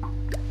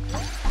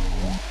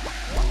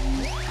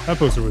 That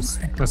poster was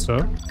messed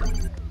up.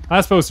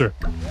 Last poster.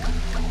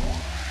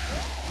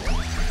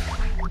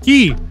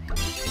 Key!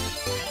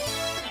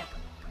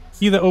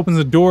 Key that opens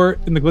a door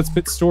in the Glitz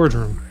Pit storage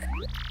room.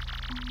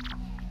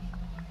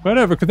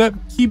 Whatever could that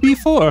key be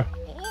for?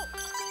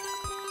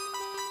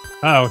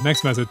 Uh oh,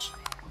 next message.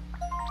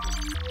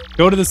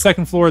 Go to the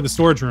second floor of the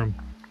storage room.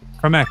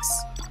 From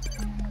X.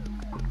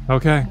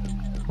 Okay,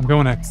 I'm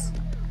going X.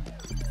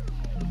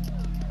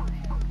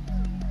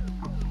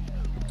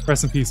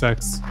 Rest in peace,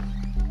 X.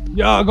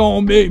 Y'all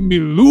gonna make me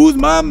lose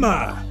my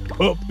mind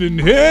up in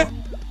here.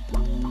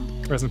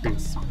 Rest in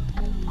peace.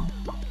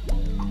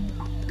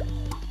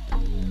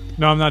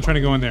 No, I'm not trying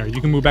to go in there. You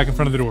can move back in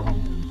front of the door,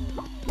 home.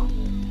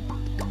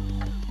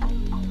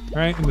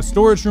 Alright, in the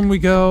storage room we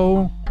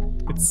go.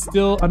 It's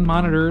still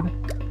unmonitored.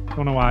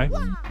 Don't know why.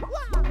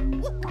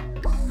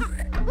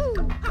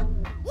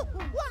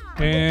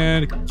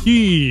 And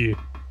key.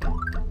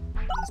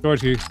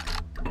 Storage key.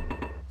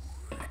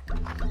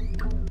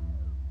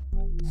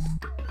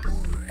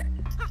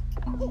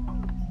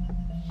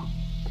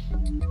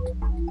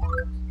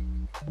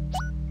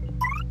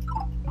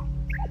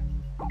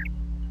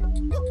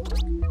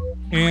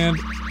 And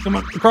come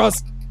on,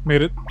 across.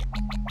 Made it.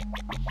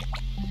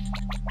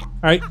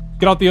 Alright,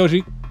 get out the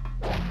Yoshi.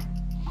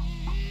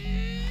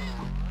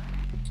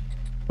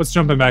 What's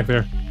jumping back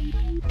there?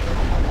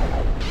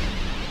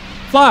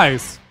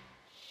 Flies!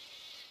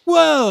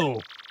 Whoa!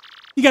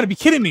 You gotta be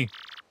kidding me!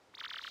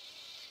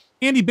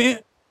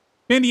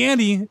 Bandy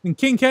Andy and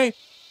King K?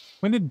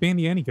 When did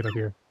Bandy Andy get up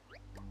here?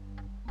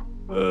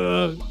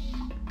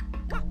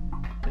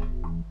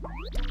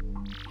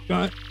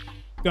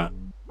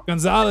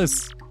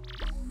 Gonzalez!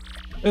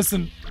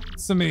 Listen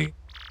to me.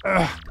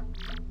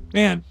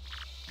 Man,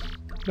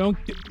 don't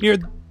get near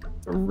the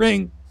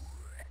ring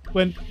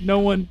when no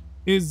one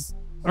is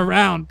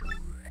around.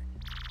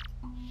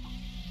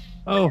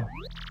 Oh.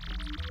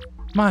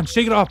 Come on,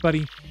 shake it off,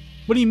 buddy.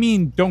 What do you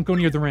mean, don't go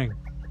near the ring?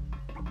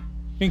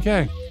 King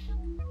K.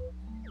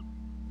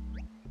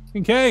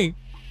 King K.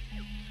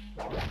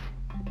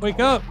 Wake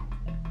up.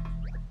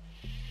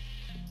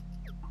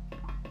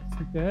 Is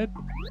he dead?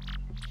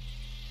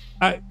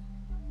 I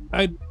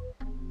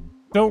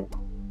don't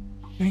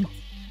think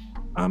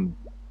I'm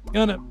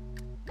gonna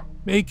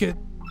make it.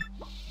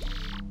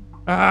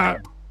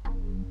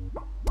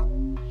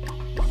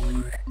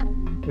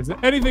 Is there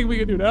anything we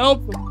can do to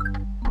help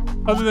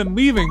them? Other than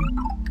leaving?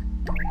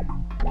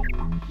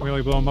 Can we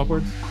like blow him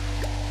upwards?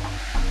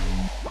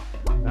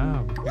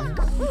 No, we can't.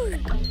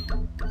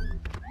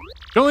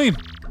 Jolene!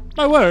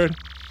 My word!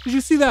 Did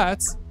you see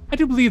that? I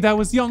do believe that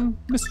was young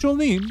Miss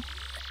Jolene.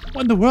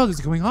 What in the world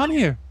is going on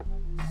here?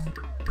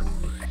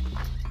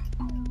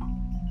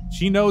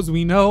 She knows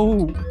we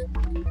know.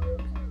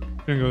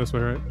 Gonna go this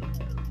way, right?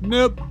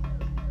 Nope.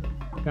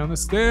 Down the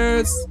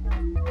stairs.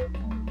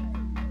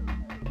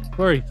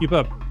 Hurry, keep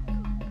up.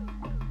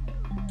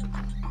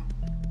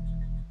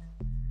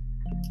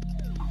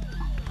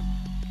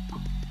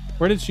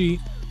 Where did she...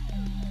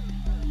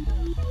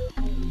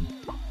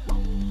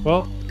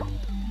 Well...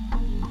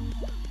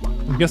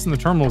 I'm guessing the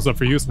terminal's up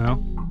for use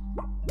now.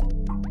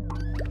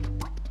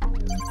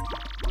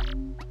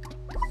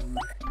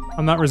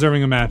 I'm not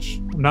reserving a match.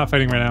 I'm not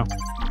fighting right now.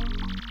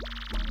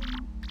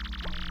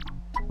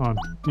 Come on.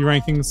 B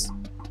rankings.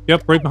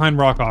 Yep, right behind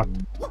Rockhawk.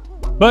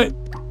 But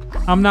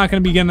I'm not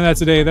going to be getting to that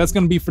today. That's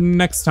going to be for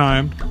next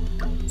time.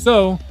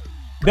 So,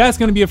 that's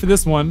going to be it for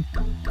this one.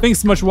 Thanks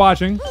so much for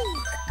watching.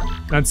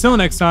 And until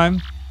next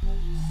time,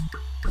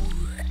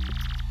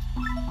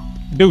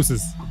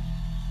 deuces.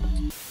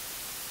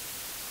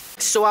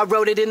 so I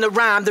wrote it in the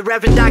rhyme. The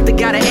Reverend Doctor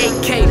got an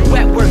 8K,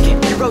 wet working.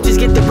 The roaches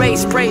get the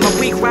rays sprayed. My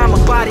weak rhyme,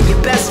 my body,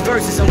 your best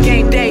verses on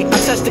game day. I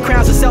touch the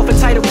crowns of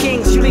self-entitled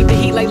kings. You leave the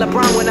heat like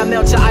LeBron when I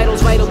melt your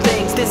idols' vital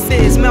things. This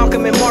is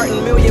Malcolm and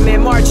Martin, Million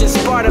Man March in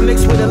Sparta,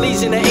 mixed with a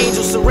legion of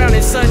angels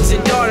surrounding sons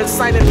and daughters.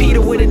 Simon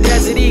Peter with a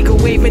desert eagle,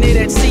 waving it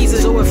at Caesar.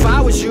 So if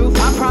I was you,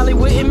 I probably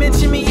wouldn't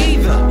mention me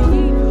either.